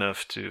long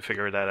enough to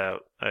figure that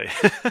out.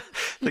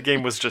 The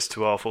game was just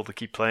too awful to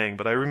keep playing,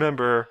 but I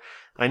remember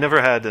I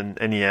never had an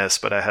NES,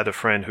 but I had a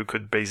friend who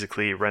could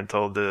basically rent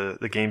all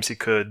the games he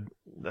could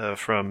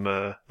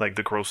from like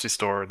the grocery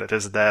store that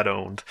his dad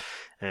owned,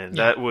 and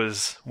that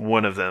was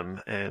one of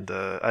them, and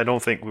I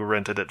don't think we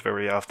rented it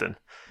very often.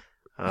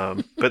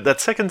 But that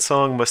second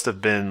song must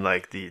have been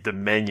like the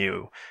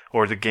menu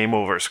or the game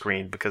over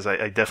screen, because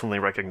I definitely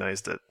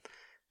recognized it.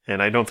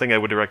 And I don't think I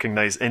would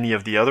recognize any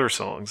of the other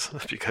songs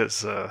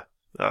because,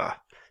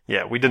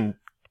 we didn't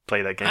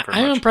play that game for much.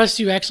 I'm impressed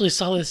you actually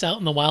saw this out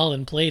in the wild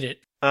and played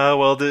it.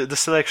 Well, the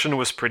selection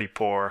was pretty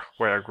poor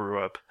where I grew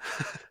up.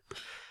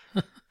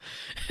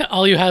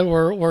 All you had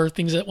were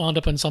things that wound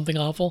up in something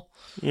awful?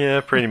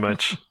 Yeah, pretty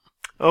much.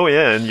 Oh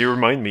yeah, and you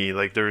remind me,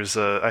 like there's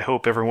I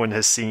hope everyone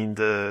has seen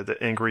the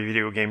Angry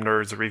Video Game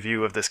Nerds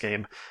review of this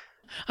game.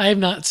 I have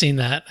not seen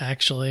that,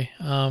 actually.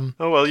 Oh,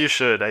 well, you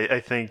should. I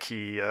think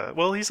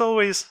he's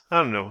always, I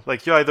don't know,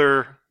 like you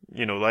either,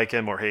 like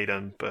him or hate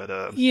him,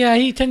 but... Yeah,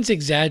 he tends to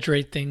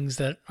exaggerate things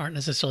that aren't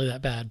necessarily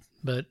that bad,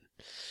 but...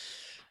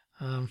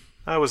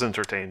 I was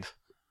entertained.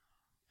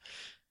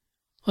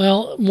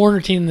 Well, more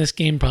entertaining than this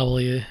game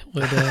probably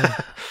would...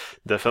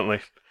 Definitely.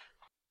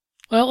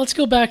 Well, let's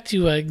go back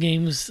to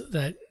games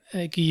that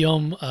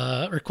Guillaume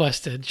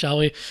requested, shall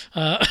we?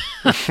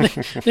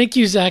 Thank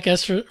you, Zach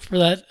S., for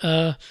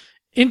that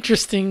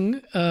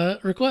interesting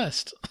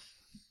request.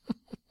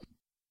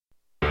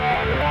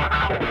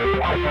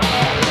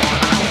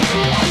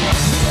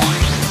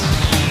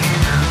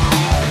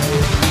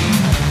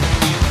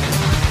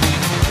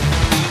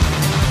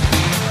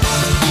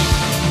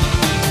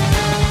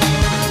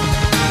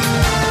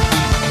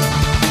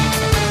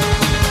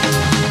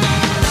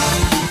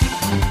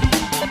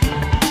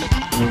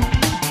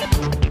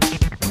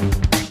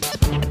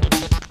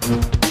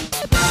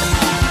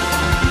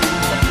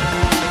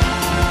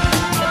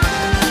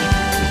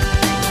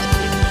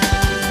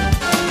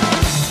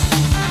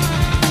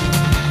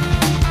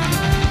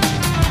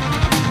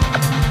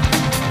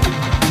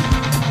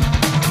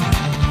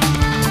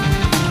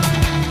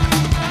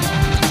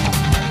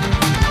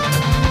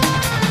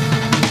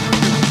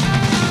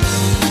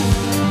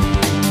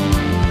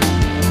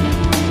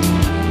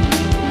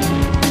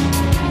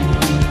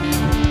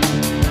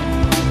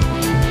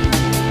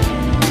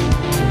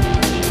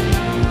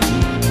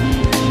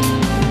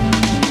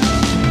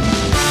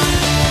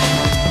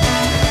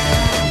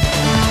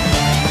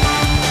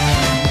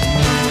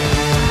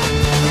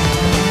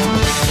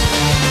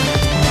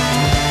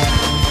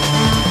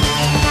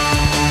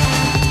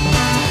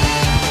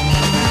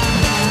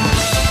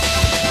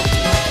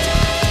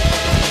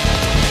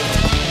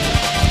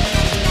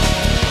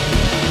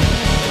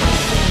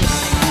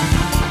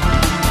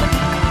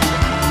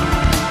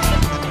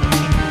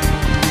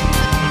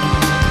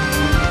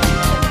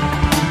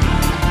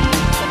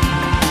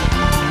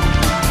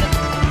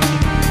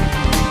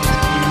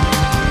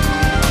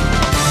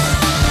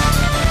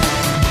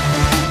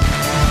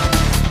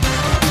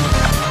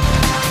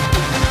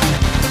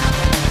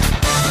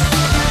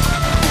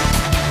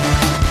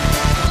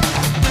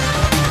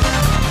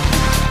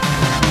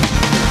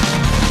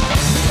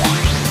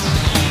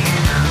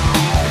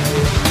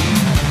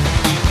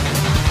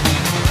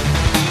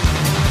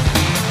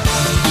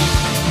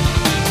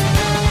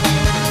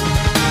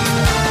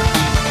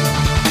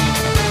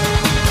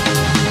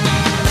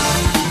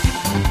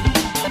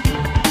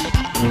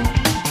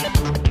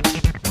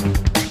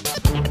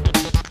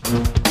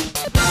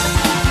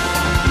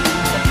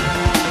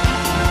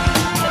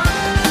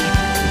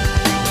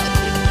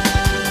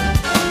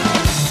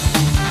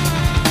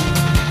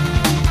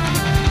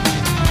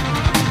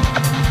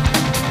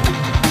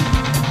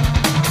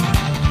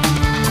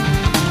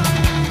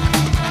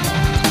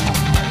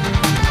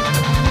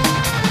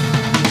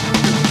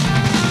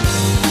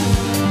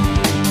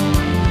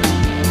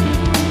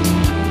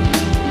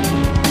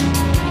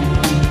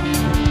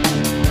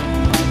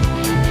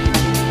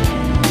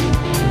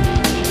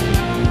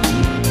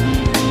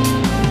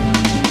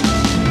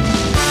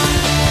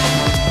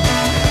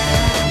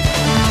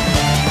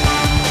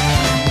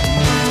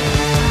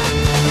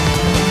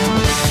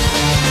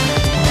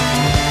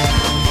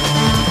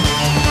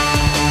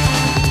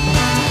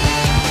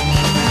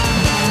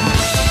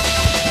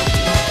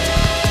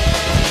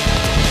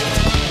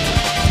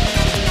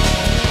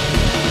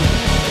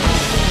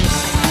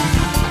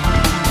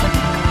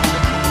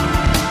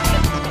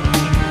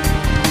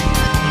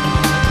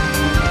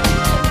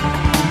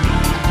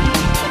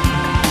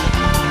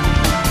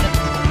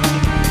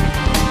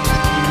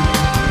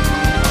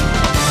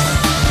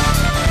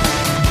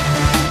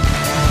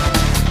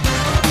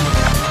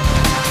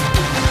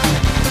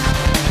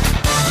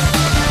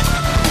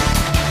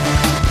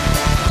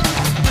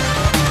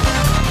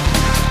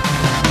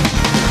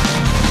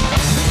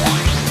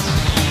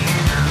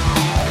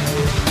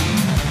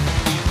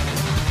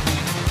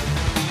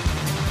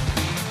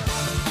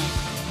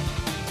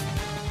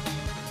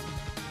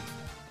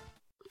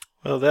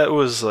 Well, that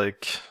was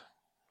like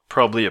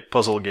probably a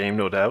puzzle game,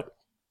 no doubt.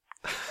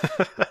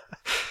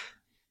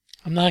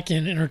 I'm not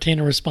going to entertain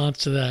a response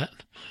to that.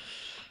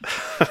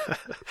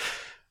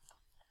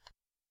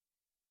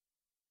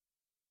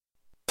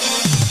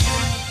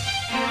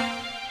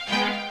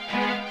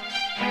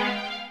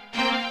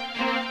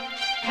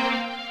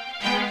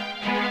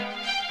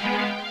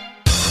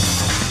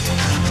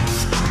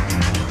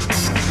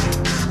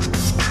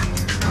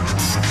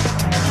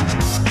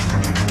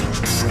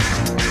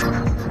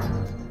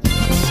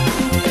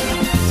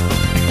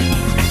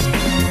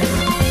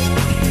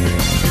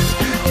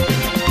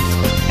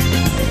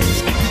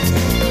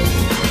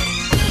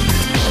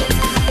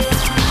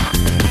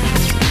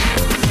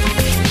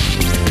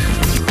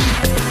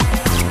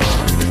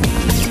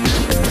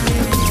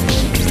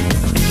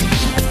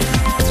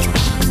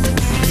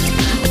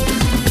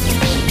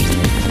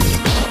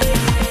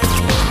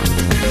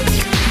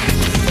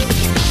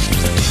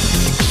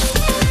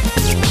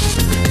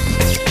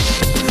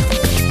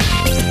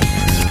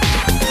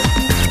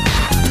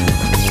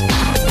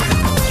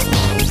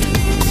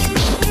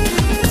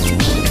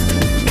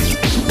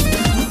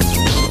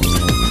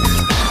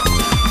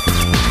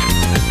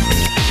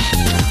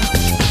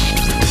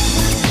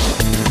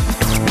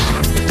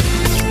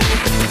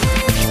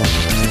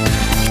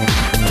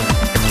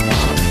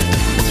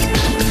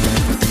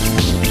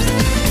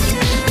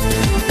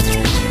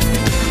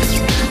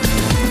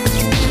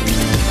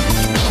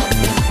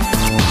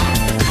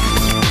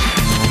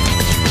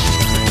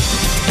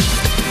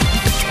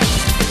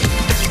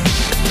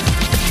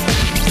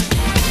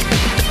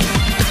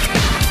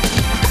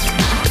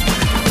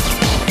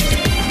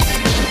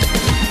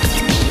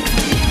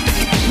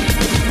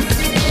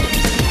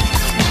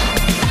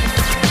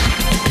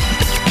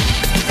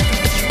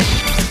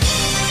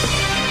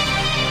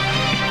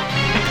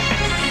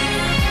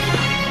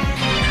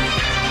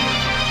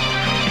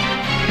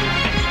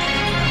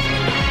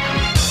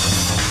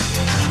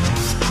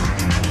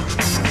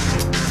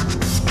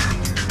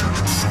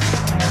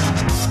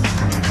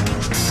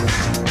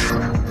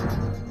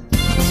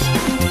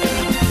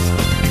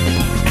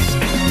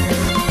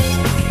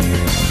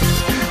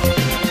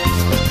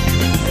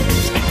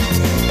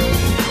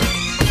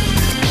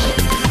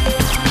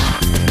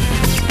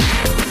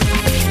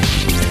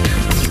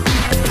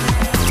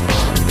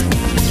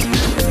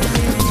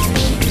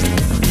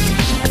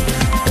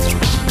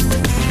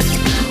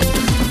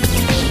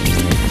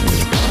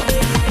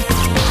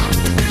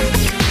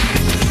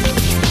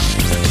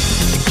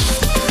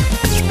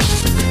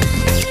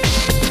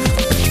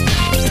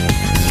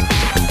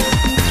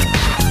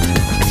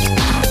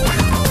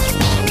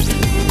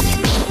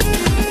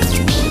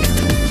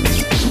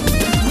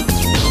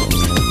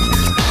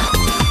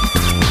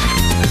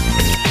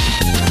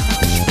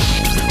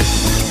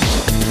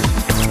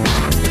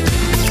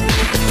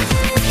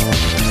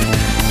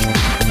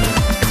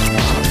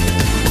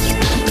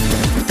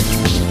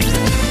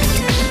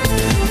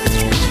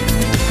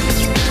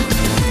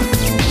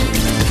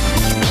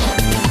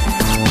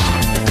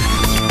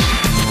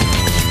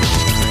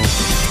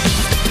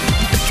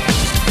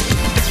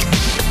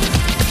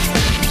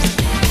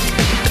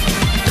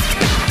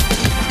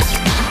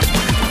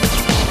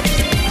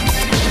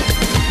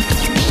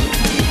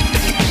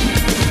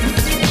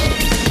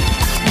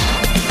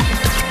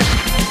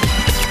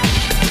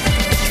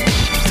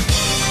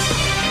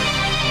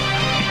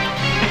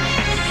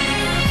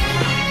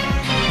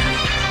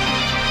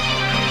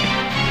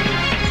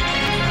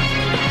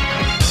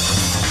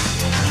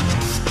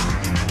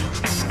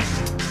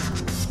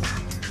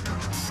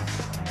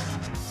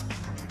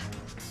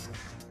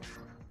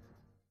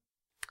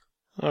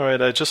 All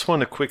right, I just want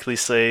to quickly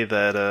say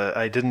that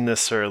I didn't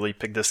necessarily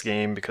pick this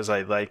game because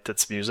I liked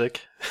its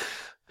music.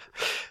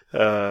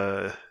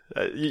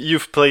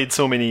 You've played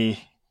so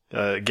many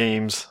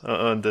games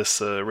on this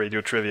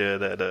radio trivia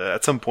that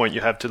at some point you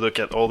have to look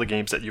at all the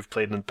games that you've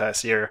played in the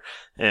past year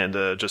and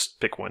just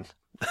pick one.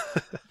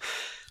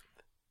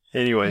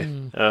 Anyway,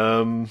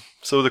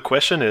 so the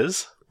question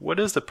is, what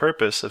is the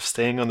purpose of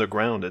staying on the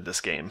ground in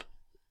this game?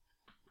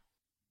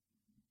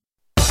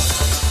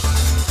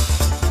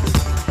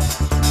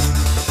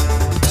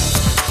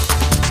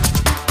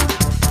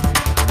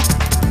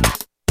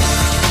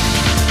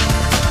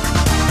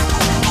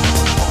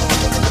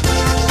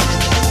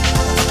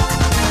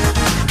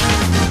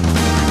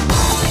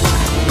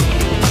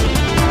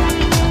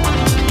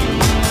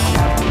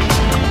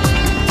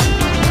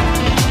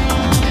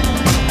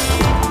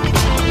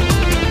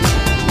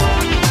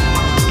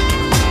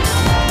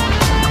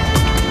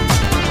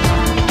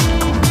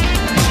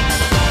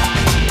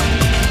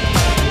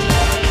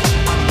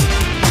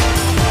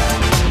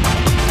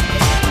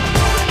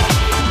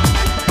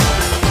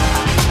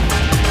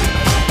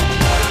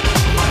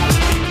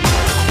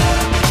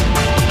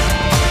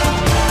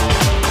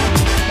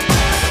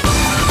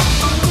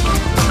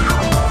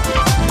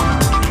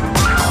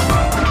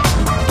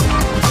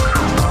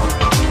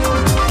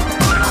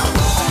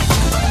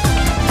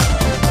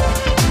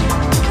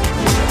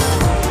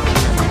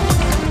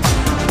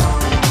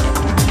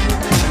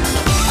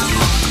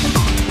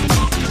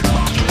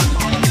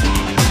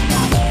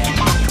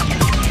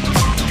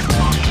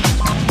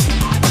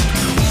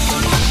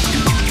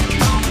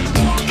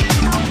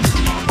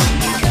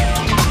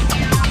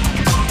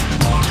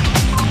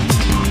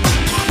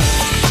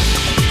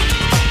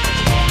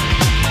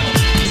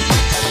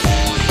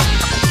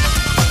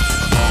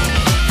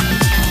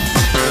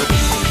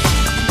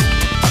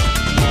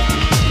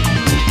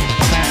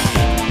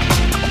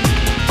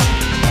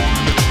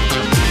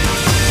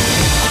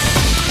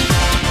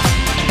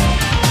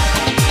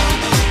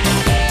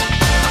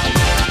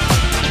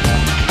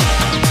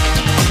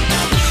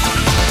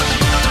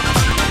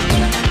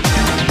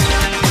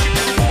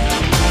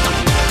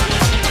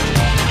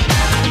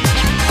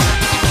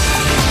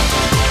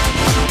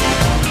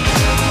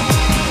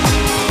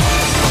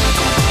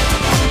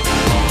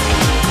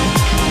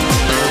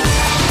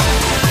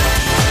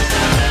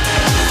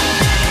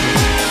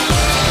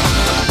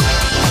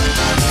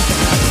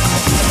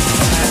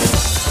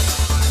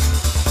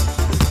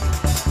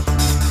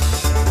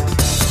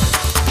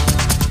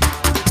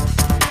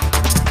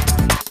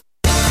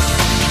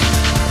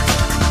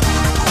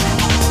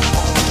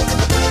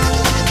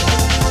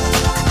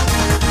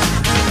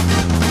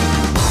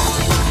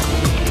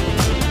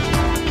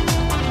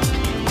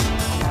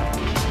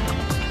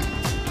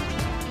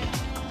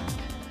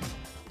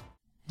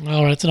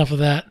 All right, that's enough of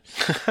that.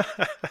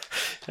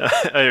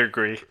 I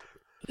agree.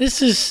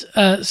 This is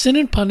Sin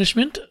and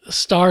Punishment,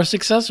 Star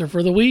successor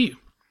for the Wii,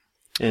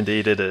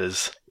 Indeed, it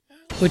is.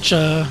 which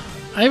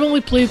I've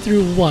only played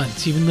through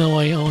once, even though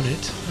I own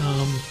it.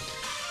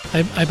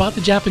 I bought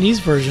the Japanese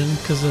version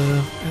because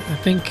I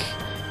think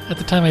at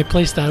the time I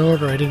placed that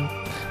order, I didn't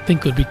think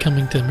it would be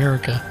coming to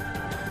America.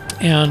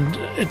 And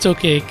it's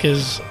okay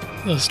because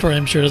the story,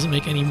 I'm sure, doesn't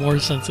make any more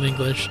sense in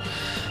English.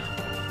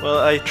 Well,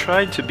 I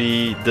tried to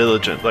be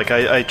diligent. Like,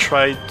 I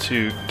tried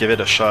to give it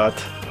a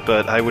shot,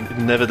 but I would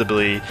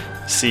inevitably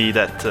see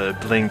that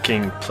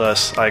blinking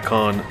plus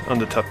icon on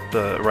the top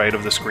right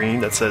of the screen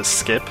that says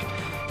skip.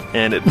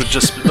 And it would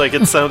just, like,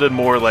 it sounded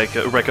more like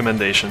a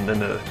recommendation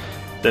than a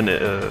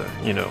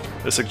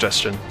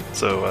suggestion.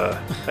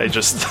 So I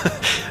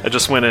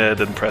just went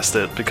ahead and pressed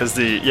it because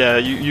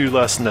you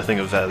lost nothing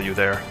of value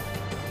there.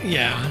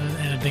 Yeah,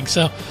 I think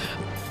so.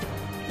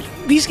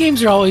 These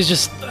games are always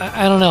just,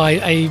 I don't know,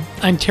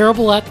 I'm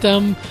terrible at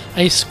them.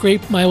 I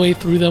scrape my way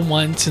through them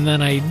once and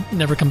then I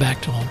never come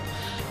back to them.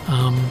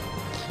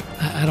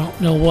 I don't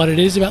know what it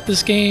is about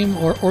this game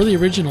or the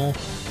original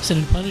Sin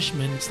and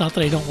Punishment. It's not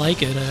that I don't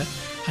like it.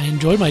 I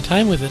enjoyed my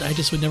time with it. I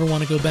just would never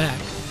want to go back.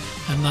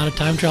 I'm not a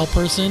time trial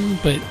person,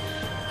 but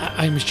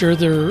I'm sure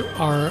there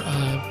are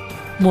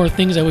more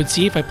things I would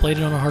see if I played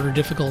it on a harder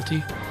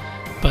difficulty.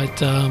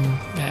 But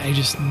I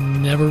just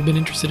never been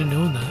interested in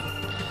doing that.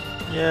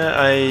 Yeah,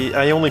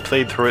 I only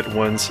played through it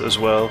once as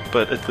well,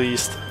 but at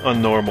least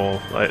on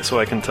normal, so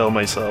I can tell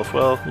myself,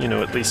 well,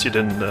 at least you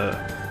didn't,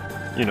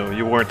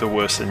 you weren't a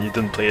wuss and you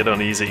didn't play it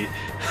on easy.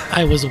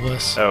 I was a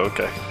wuss. Oh,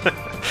 okay.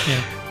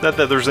 Yeah. Not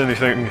that there's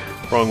anything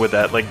wrong with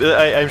that. Like,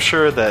 I'm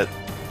sure that,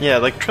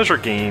 like treasure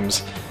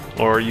games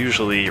are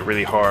usually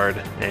really hard,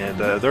 and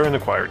they're an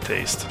acquired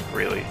taste,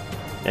 really.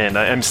 And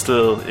I'm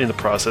still in the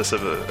process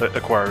of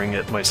acquiring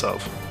it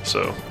myself.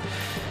 So,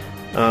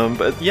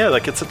 but yeah,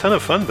 like it's a ton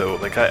of fun though.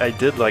 Like I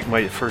did like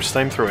my first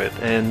time through it,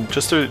 and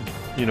just to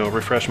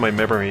refresh my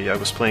memory, I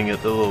was playing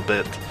it a little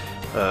bit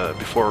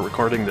before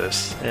recording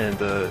this, and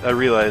I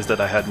realized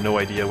that I had no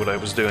idea what I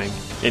was doing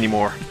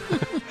anymore.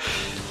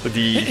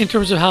 In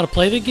terms of how to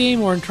play the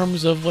game, or in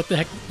terms of what the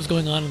heck was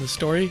going on in the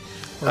story?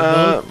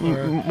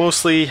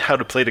 Mostly how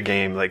to play the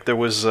game. Like there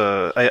was,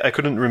 I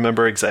couldn't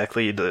remember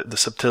exactly the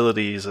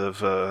subtleties of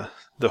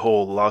the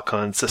whole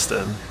lock-on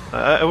system.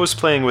 I was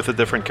playing with a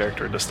different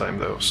character this time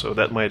though, so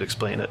that might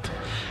explain it.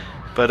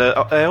 But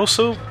I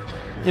also,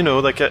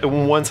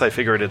 once I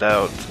figured it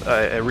out,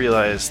 I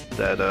realized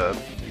that,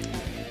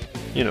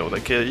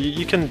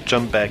 you can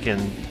jump back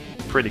in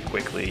pretty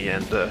quickly,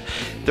 and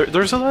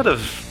there's a lot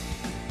of,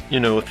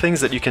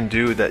 things that you can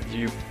do that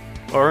you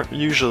aren't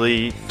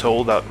usually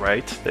told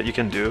outright that you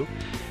can do,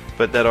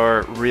 but that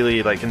are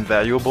really like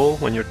invaluable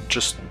when you're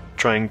just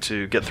trying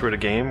to get through the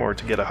game or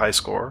to get a high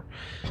score.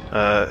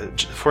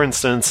 For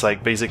instance,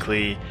 like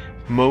basically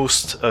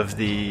most of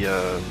the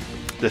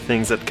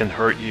things that can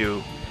hurt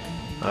you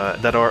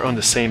that are on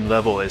the same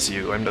level as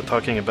you. I'm not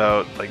talking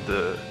about like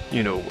the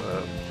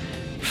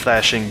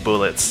flashing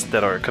bullets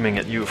that are coming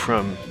at you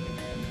from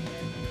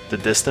the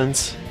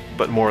distance,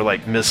 but more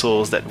like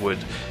missiles that would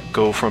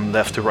go from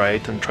left to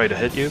right and try to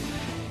hit you.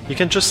 You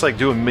can just like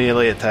do a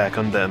melee attack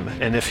on them,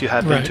 and if you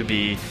happen to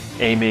be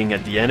aiming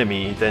at the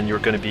enemy, then you're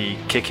going to be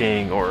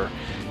kicking or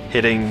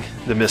hitting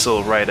the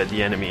missile right at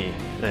the enemy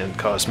and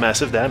cause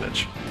massive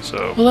damage.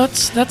 So well,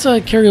 that's a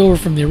carryover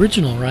from the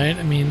original, right?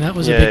 I mean, that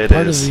was a big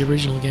part of the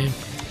original game.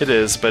 It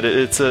is, but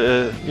it's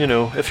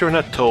if you're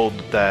not told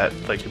that,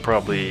 like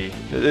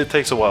it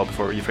takes a while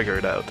before you figure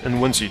it out. And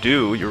once you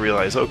do, you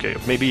realize, okay,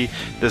 maybe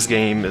this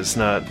game is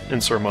not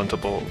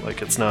insurmountable.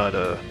 Like it's not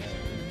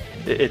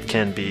it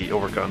can be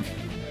overcome.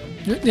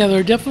 Yeah, there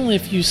are definitely a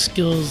few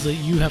skills that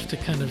you have to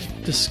kind of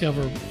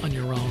discover on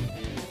your own.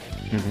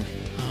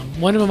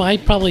 Mm-hmm. One of them I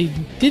probably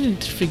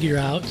didn't figure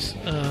out,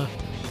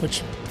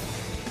 which,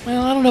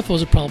 well, I don't know if it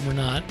was a problem or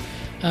not.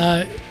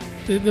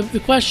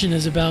 The question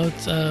is about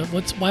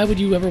why would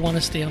you ever want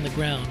to stay on the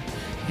ground?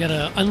 You got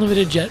an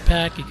unlimited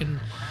jetpack.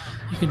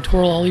 You can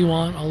twirl all you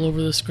want all over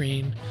the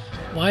screen.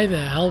 Why the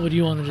hell would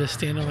you want to just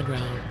stand on the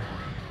ground?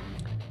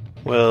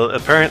 Well,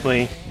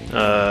 apparently,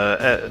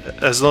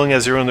 as long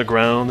as you're on the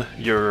ground,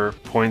 your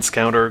points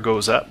counter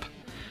goes up.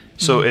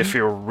 So if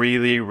you're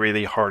really,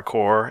 really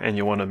hardcore and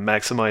you want to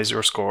maximize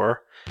your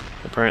score,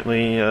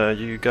 apparently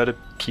you got to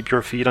keep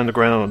your feet on the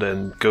ground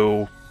and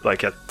go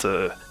like at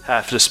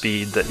half the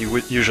speed that you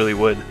usually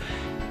would.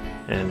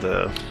 And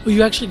well,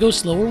 you actually go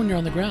slower when you're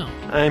on the ground.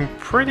 I'm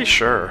pretty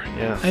sure,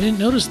 yeah. I didn't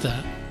notice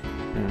that.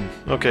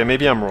 Okay,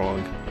 maybe I'm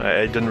wrong.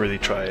 I didn't really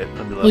try it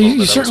on the level. Well,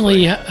 you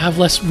certainly have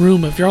less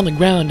room. If you're on the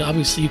ground,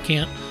 obviously you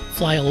can't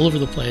fly all over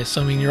the place.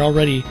 I mean, you're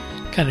already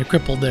kind of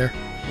crippled there.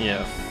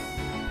 Yeah.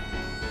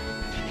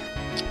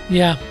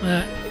 Yeah.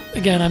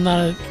 Again, I'm not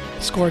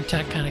a score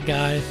attack kind of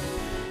guy.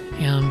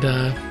 And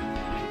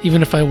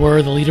even if I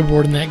were, the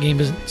leaderboard in that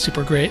game isn't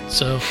super great.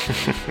 So,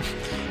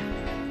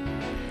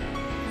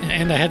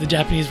 and I had the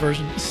Japanese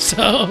version.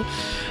 So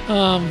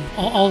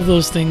all of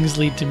those things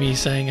lead to me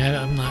saying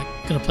I'm not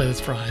going to play this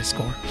for a high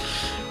score.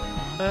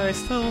 I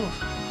still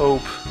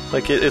hope.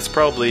 Like, it's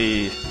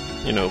probably,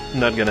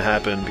 not gonna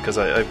happen because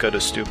I've got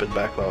a stupid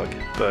backlog.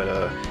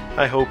 But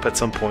I hope at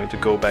some point to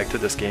go back to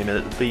this game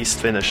and at least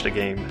finish the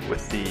game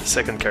with the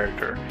second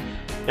character.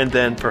 And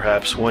then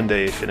perhaps one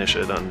day finish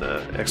it on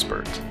the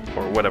expert,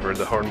 or whatever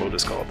the hard mode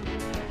is called.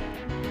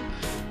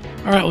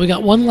 All right, we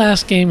got one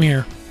last game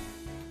here.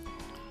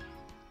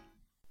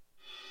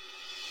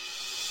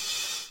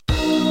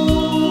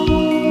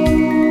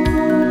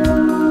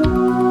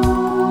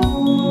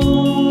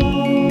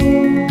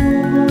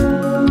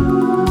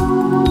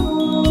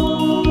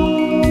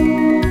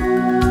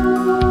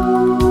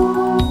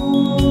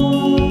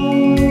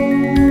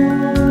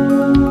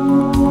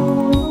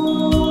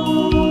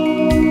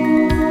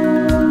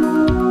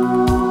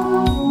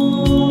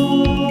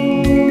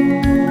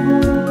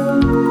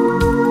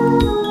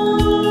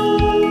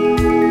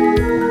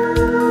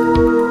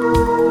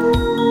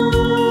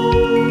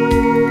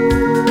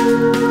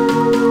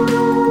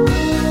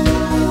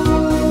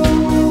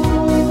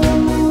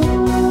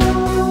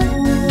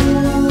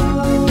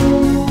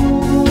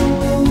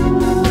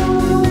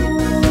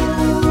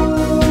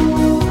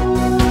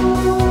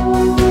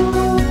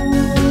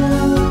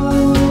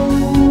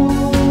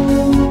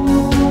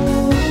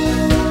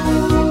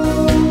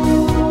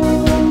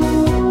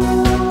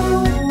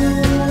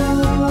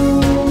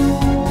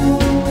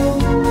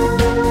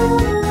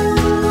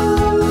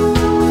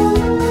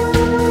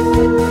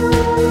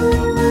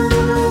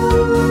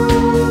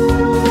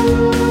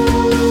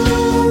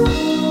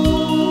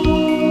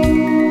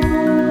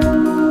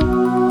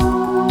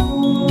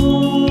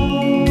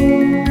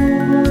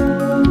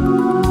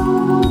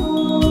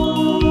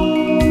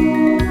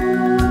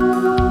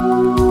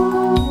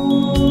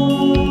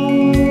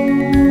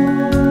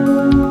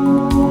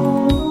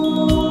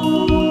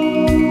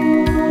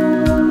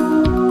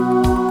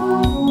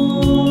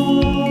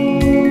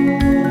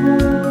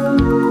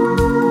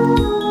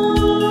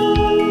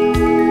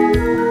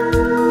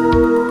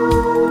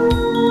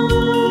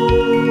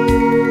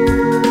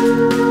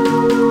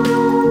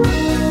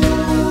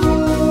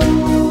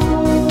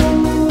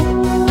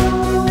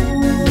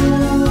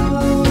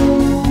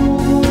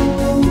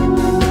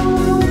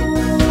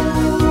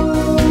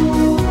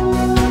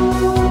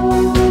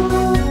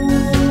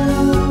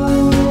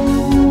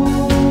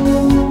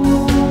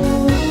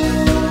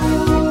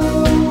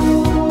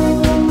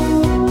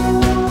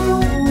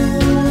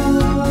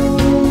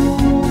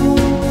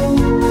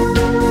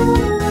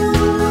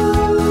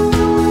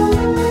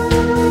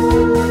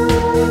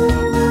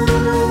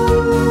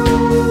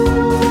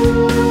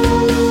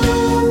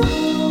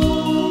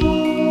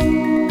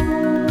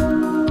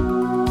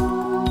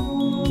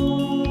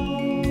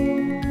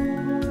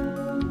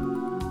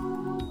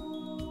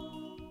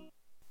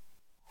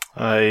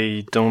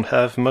 I don't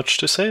have much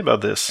to say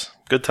about this.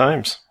 Good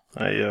times.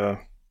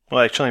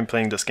 Actually, I'm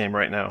playing this game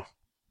right now.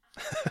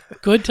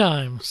 Good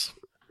times.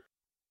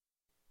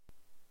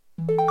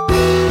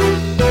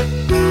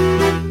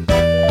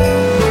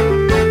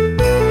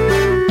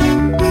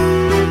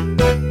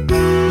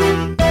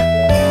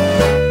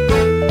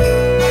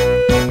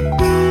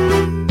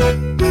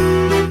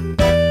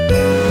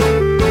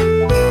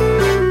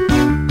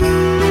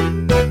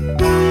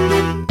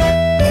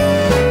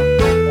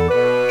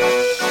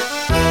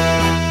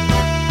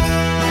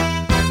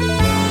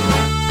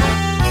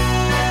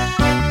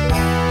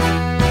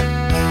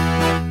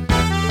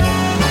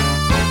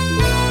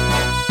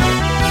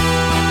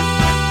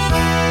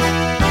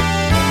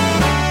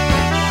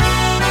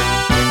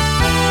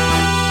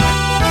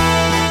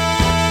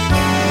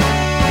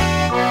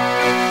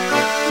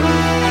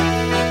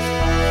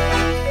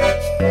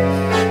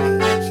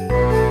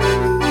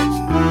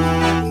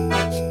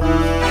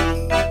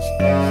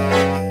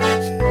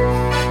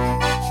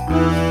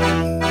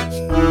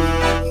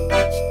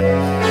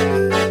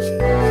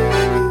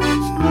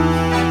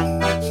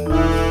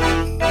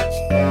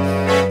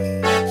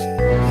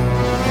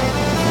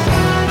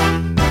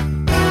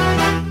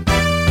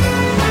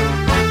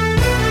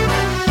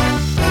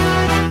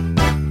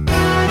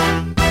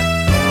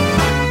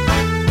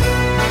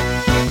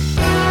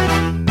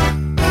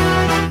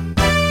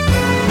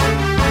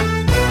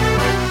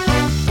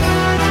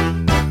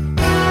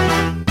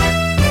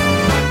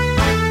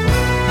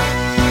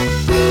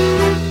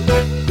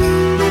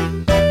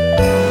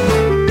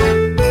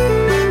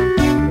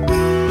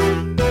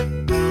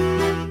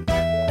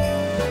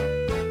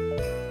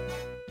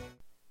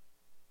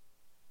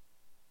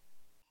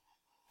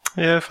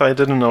 Yeah, if I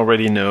didn't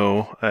already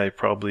know, I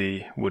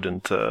probably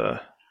wouldn't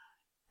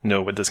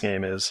know what this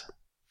game is.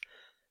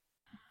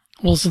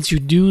 Well, since you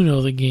do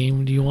know the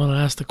game, do you want to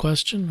ask the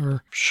question?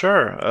 Or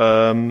Sure.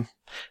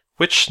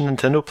 Which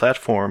Nintendo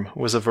platform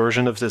was a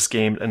version of this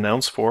game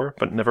announced for,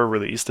 but never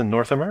released in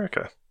North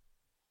America?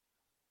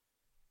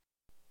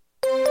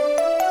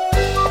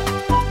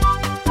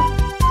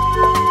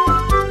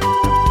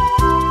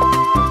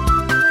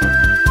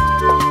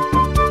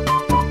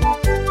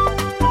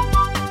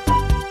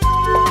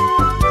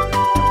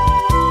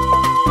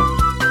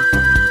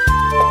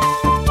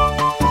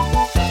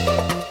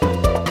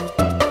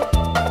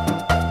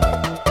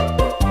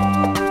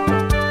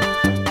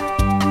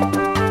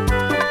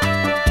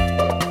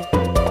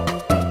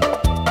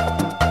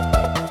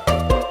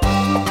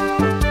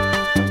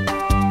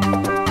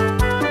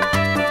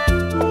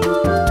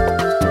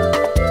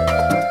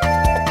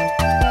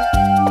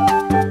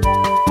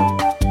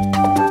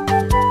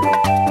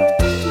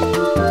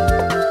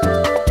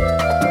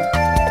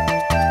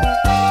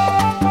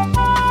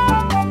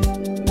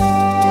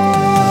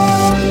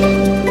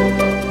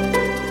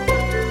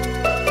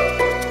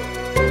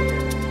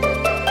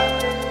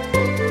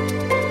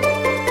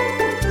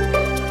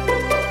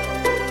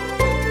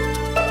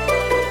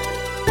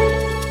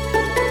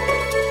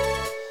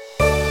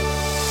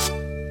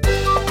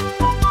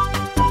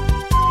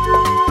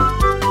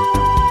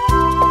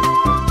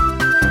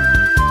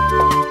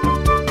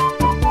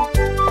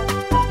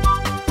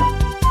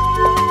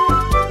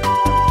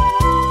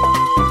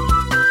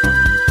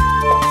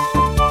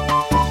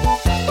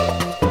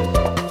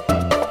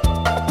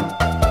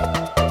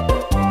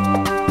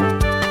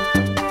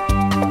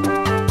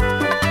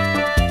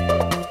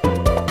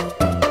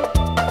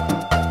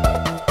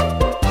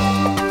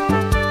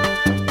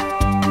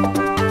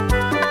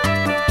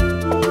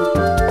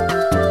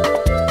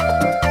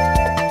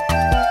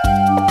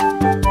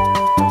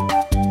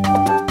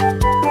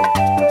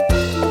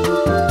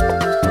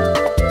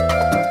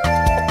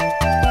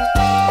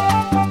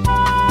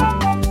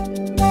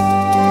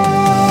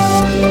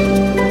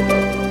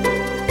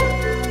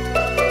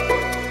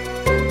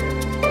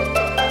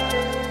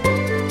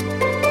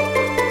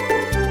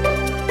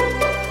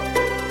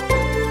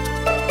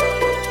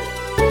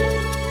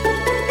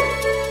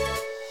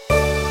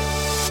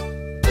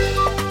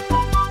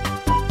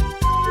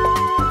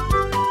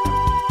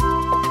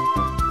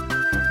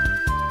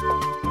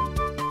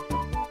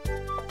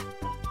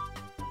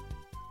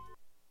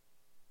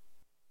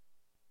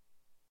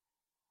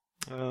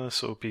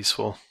 So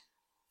peaceful.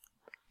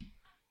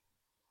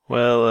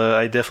 Well,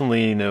 I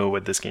definitely know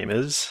what this game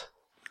is,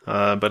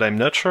 but I'm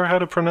not sure how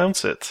to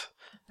pronounce it.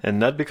 And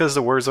not because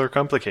the words are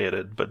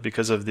complicated, but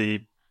because of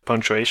the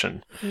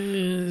punctuation.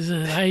 Is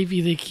it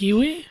Ivy the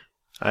Kiwi?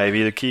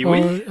 Ivy the Kiwi?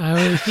 Or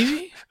Ivy the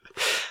Kiwi?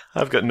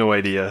 I've got no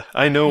idea.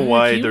 I know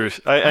why Kiwi?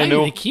 there's... I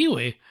know... Ivy the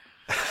Kiwi.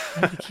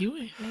 Ivy the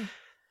Kiwi?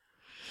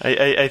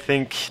 I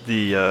think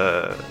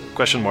the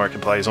question mark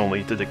applies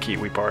only to the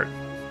Kiwi part.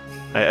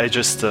 I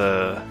just...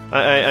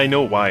 I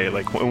know why.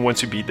 Like,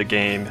 once you beat the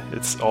game,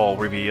 it's all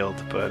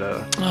revealed, but...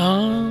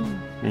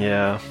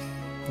 Yeah.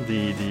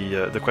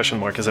 The question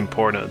mark is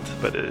important,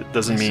 but it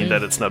doesn't mean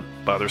that it's not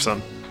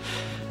bothersome.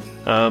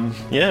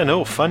 Yeah,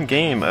 no, fun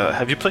game.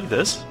 Have you played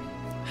this?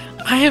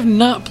 I have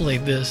not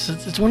played this.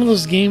 It's one of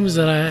those games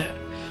that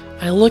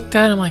I looked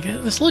at and I'm like,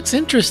 this looks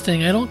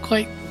interesting. I don't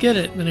quite get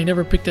it, and I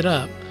never picked it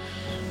up.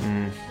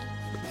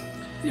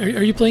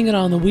 Are you playing it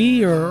on the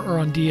Wii or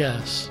on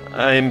DS?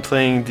 I'm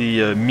playing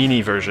the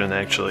mini version,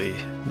 actually.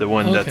 The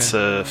one that's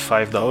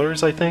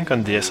 $5, I think,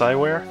 on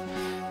DSiWare.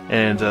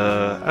 And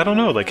I don't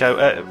know, like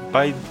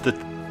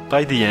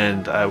by the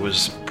end, I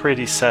was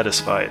pretty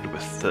satisfied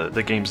with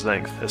the game's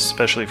length,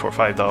 especially for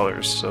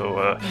 $5.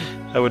 So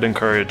I would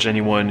encourage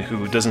anyone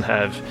who doesn't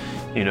have,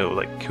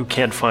 like who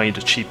can't find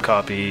a cheap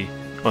copy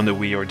on the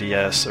Wii or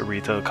DS, a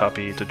retail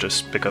copy, to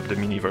just pick up the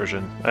mini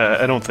version.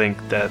 I don't think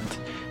that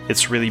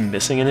it's really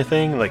missing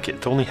anything. Like,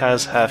 it only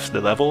has half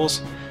the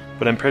levels,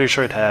 but I'm pretty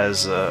sure it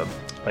has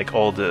like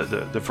all the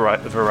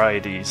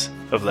varieties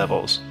of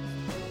levels.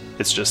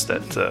 It's just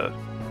that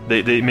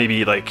they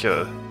maybe like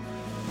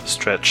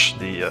stretch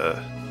the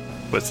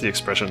what's the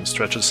expression?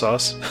 Stretch the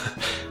sauce.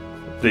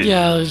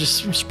 Yeah,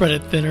 just spread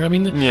it thinner. I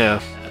mean,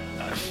 yeah.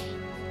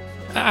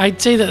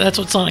 I'd say that's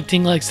what Sonic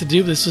Team likes to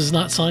do. This is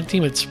not Sonic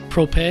Team. It's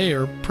Prope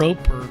or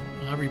Prope or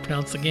however you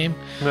pronounce the game.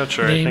 I'm not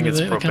sure. I think it's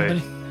Prope.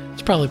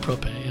 It's probably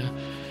Prope, yeah.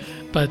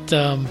 But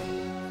I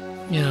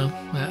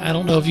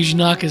don't know if Yuji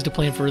Naka is to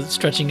blame for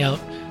stretching out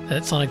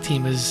that Sonic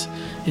Team is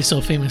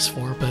so famous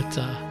for. But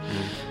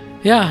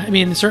yeah, I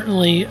mean,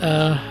 certainly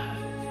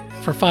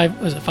for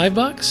was it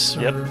 $5?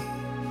 Or, yep.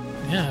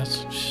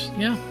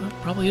 Yeah, that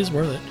probably is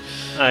worth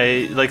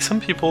it. Some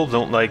people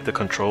don't like the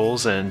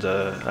controls, and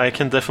I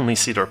can definitely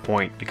see their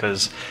point,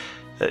 because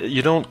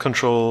you don't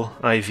control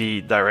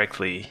Ivy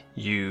directly.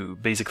 You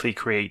basically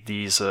create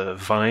these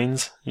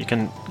vines. You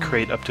can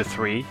create up to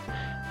 3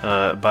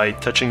 by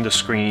touching the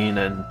screen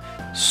and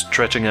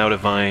stretching out a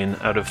vine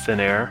out of thin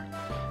air.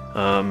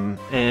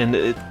 And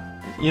it,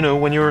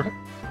 when you're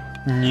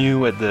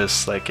new at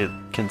this, like, it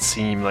can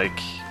seem like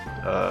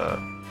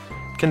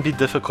can be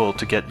difficult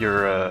to get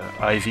your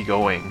Ivy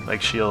going.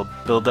 Like, she'll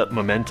build up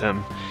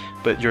momentum,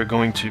 but you're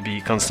going to be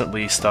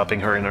constantly stopping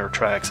her in her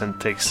tracks, and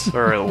it takes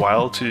her a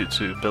while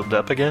to build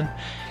up again.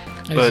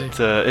 But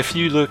if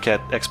you look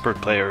at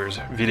expert players'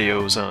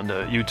 videos on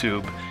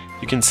YouTube,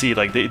 you can see,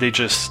 like, they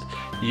just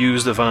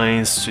use the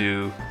vines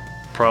to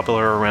propel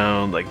her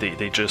around. Like,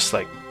 they just,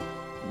 like,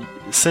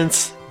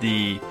 since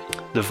the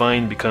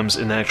vine becomes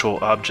an actual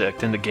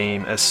object in the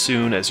game as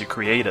soon as you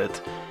create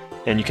it,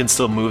 and you can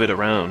still move it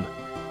around,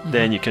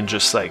 then you can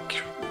just,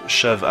 like,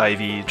 shove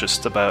Ivy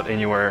just about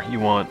anywhere you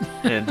want.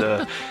 And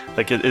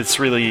like, it's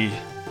really,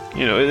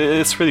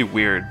 it's really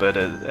weird, but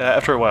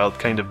after a while it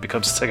kind of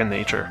becomes second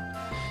nature.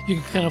 You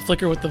can kind of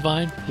flicker with the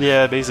vine?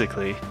 Yeah,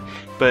 basically.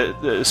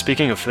 But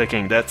speaking of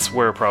flicking, that's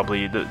where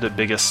probably the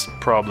biggest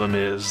problem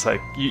is.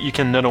 Like, you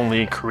can not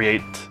only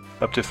create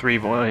up to 3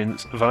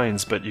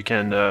 vines, but you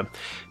can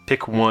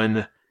pick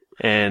one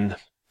and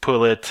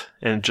pull it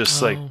and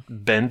just like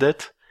bend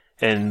it,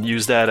 and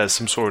use that as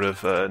some sort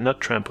of,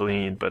 not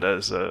trampoline, but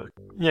as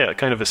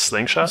kind of a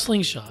slingshot. A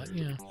slingshot,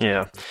 yeah.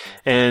 Yeah.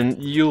 And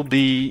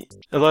a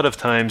lot of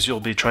times you'll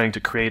be trying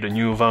to create a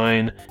new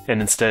vine,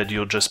 and instead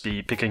you'll just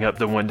be picking up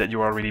the one that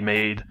you already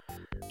made,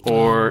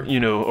 or,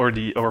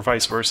 or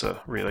vice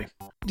versa, really.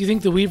 Do you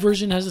think the Wii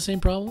version has the same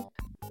problem?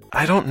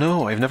 I don't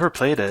know. I've never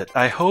played it.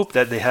 I hope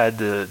that they had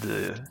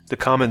the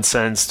common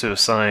sense to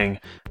assign,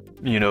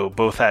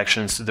 both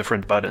actions to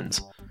different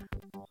buttons.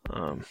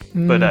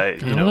 But I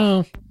don't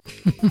know.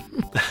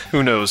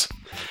 Who knows?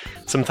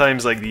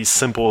 Sometimes, like, these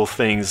simple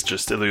things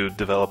just elude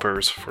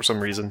developers for some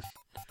reason.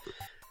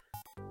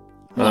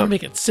 I want to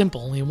make it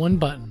simple, only one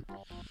button.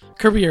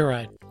 Kirby Air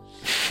Ride.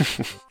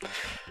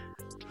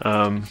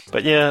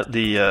 But yeah,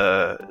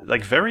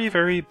 the very,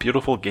 very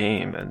beautiful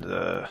game, and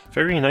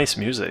very nice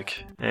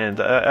music, and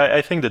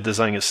I think the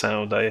design is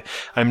sound.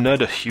 I'm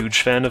not a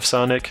huge fan of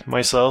Sonic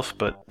myself,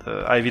 but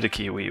Ivy the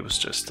Kiwi was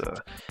just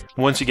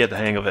once you get the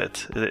hang of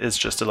it, it's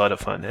just a lot of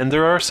fun. And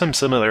there are some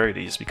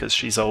similarities because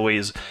she's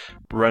always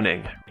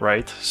running,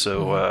 right?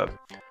 So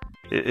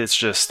it's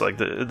just like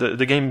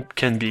the game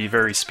can be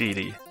very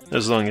speedy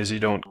as long as you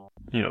don't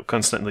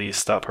constantly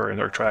stop her in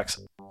her tracks.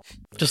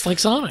 Just like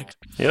Sonic.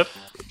 Yep.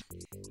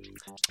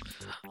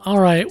 All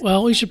right.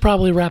 Well, we should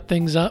probably wrap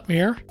things up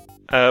here.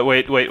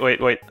 Wait.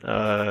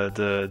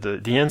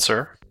 The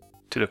answer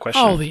to the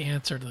question. Oh, the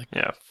answer to the...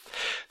 Yeah.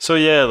 So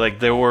yeah, like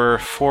there were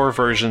 4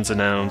 versions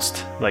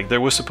announced. Like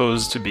there was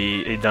supposed to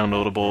be a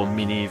downloadable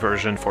mini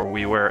version for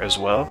WiiWare as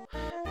well,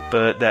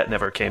 but that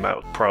never came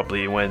out.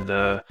 Probably when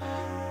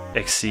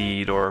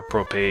Exceed or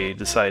ProPay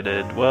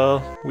decided,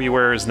 well,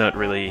 WiiWare is not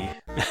really...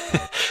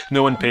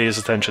 no one pays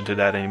attention to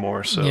that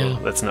anymore, so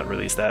let's not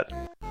release that.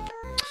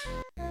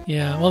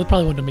 Yeah, well, they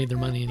probably wouldn't have made their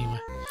money anyway.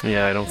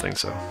 Yeah, I don't think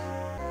so.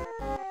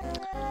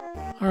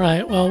 All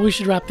right, well, we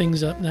should wrap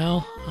things up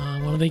now.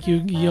 I want to thank you,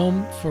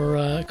 Guillaume, for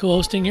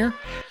co-hosting here.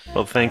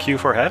 Well, thank you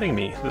for having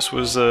me. This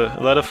was a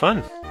lot of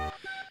fun.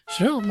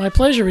 Sure, my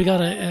pleasure. We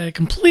got a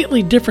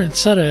completely different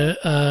set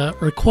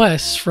of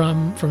requests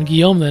from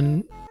Guillaume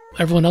than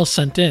everyone else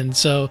sent in.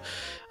 So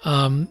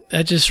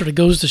that just sort of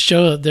goes to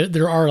show that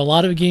there are a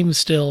lot of games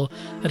still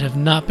that have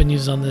not been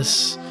used on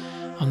this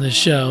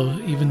show,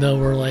 even though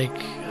we're like,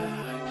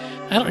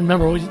 I don't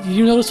remember. Did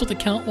you notice what the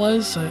count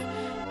was? I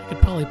could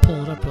probably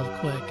pull it up real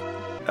quick.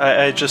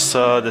 I just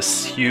saw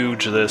this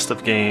huge list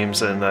of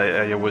games, and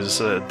I was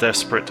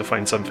desperate to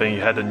find something you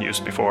hadn't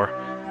used before.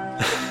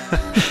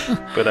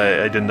 But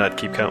I did not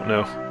keep count,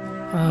 no.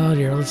 Oh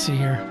dear, let's see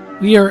here.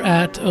 We are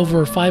at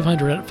over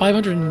 500,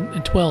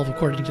 512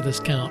 according to this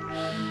count.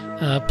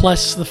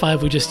 Plus the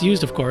 5 we just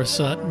used, of course,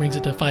 so that brings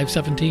it to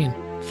 517.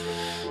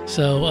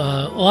 So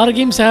a lot of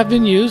games have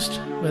been used,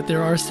 but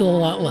there are still a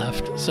lot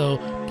left. So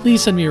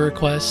please send me your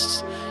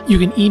requests. You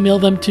can email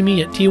them to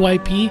me at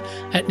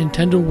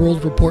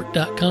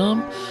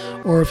typ@nintendoworldreport.com,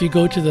 or if you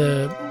go to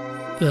the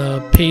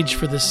page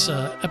for this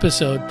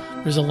episode,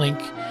 there's a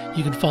link.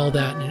 You can follow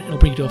that, and it'll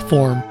bring you to a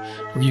form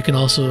where you can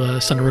also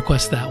send a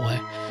request that way.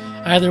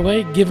 Either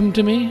way, give them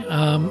to me.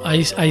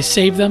 I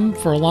save them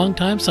for a long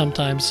time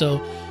sometimes,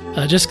 so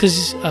just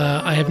because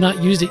I have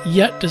not used it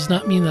yet does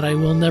not mean that I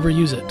will never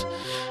use it.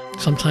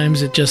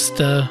 Sometimes it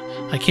just,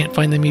 I can't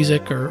find the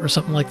music or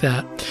something like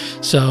that.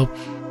 So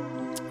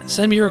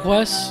send me your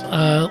requests.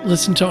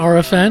 Listen to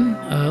RFN.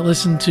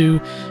 Listen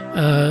to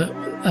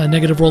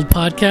Negative World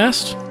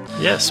Podcast.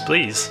 Yes,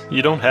 please.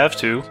 You don't have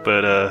to,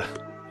 but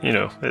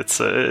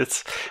it's.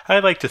 I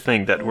like to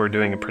think that we're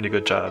doing a pretty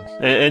good job.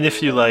 And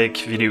if you like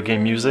video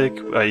game music,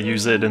 I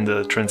use it in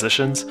the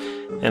transitions,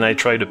 and I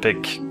try to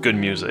pick good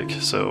music.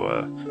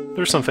 So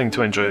there's something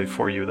to enjoy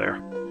for you there.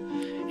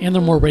 And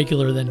they're more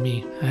regular than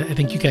me. I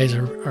think you guys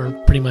are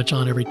pretty much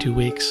on every 2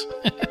 weeks.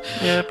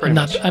 Yeah, pretty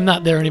much. I'm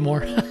not there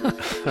anymore.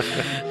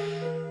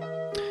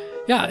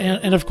 Yeah,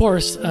 and of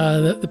course,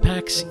 the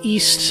PAX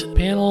East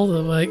panel,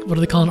 what do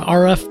they call an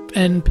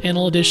RFN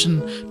panel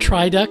edition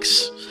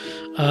Tridux,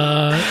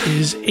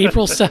 is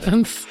April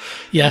 7th.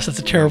 Yes, that's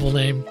a terrible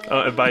name.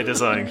 By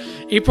design.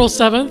 April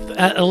 7th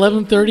at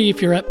 11:30.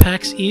 If you're at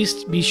PAX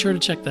East, be sure to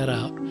check that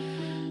out.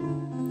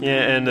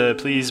 Yeah, and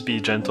please be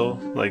gentle.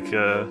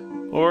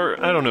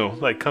 Or, I don't know,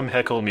 come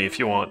heckle me if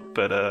you want,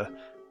 but...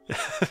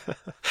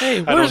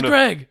 Hey, where's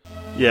Greg?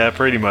 Yeah,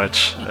 pretty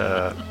much.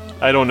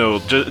 I don't know,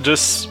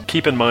 just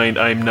keep in mind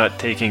I'm not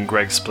taking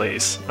Greg's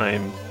place.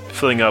 I'm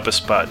filling up a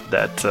spot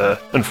that,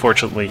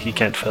 unfortunately, he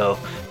can't fill.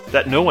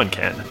 That no one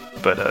can,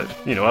 but,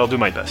 I'll do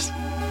my best.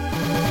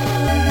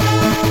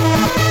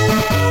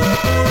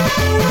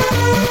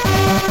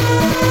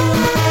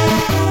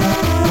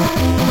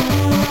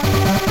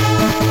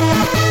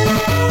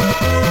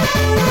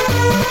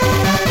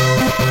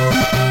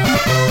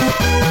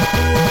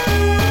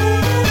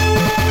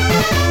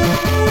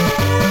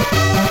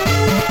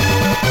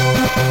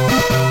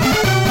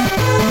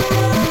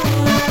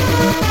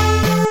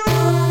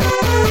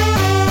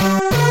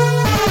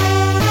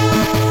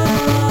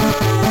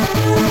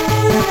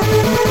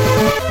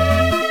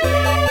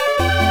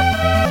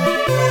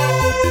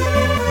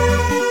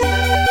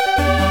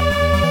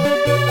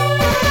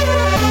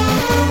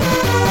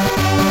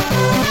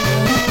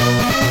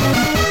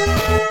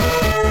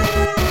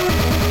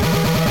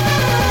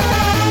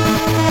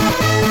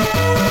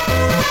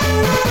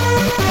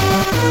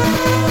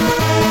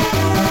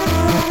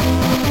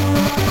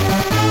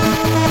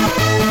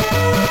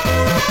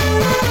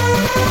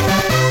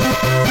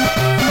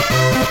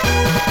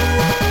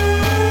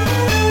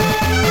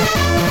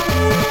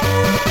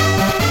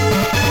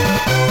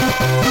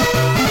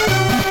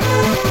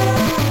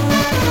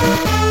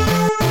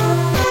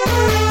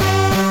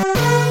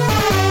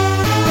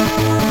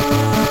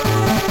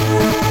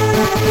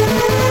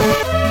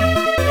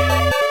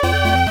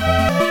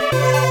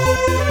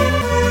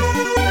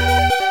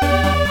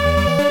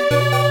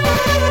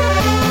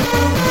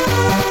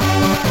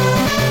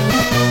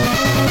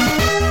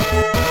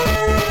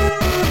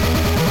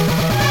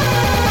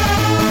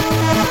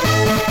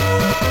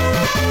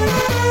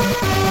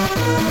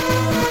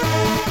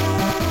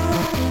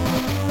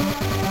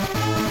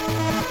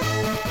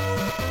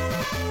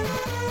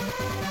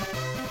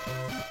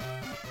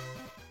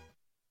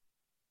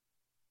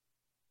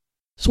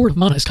 Sword of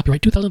Mana is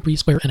copyright 2003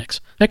 Square Enix.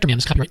 Vector Man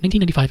is copyright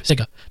 1995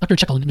 Sega. Dr.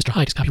 Jekyll and Mr.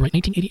 Hyde is copyright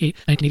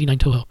 1988-1989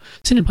 Toho.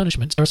 Sin and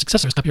Punishment Star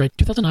Successor is copyright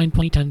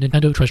 2009-2010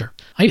 Nintendo Treasure.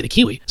 Ivy the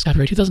Kiwi is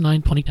copyright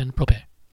 2009-2010 ProPay.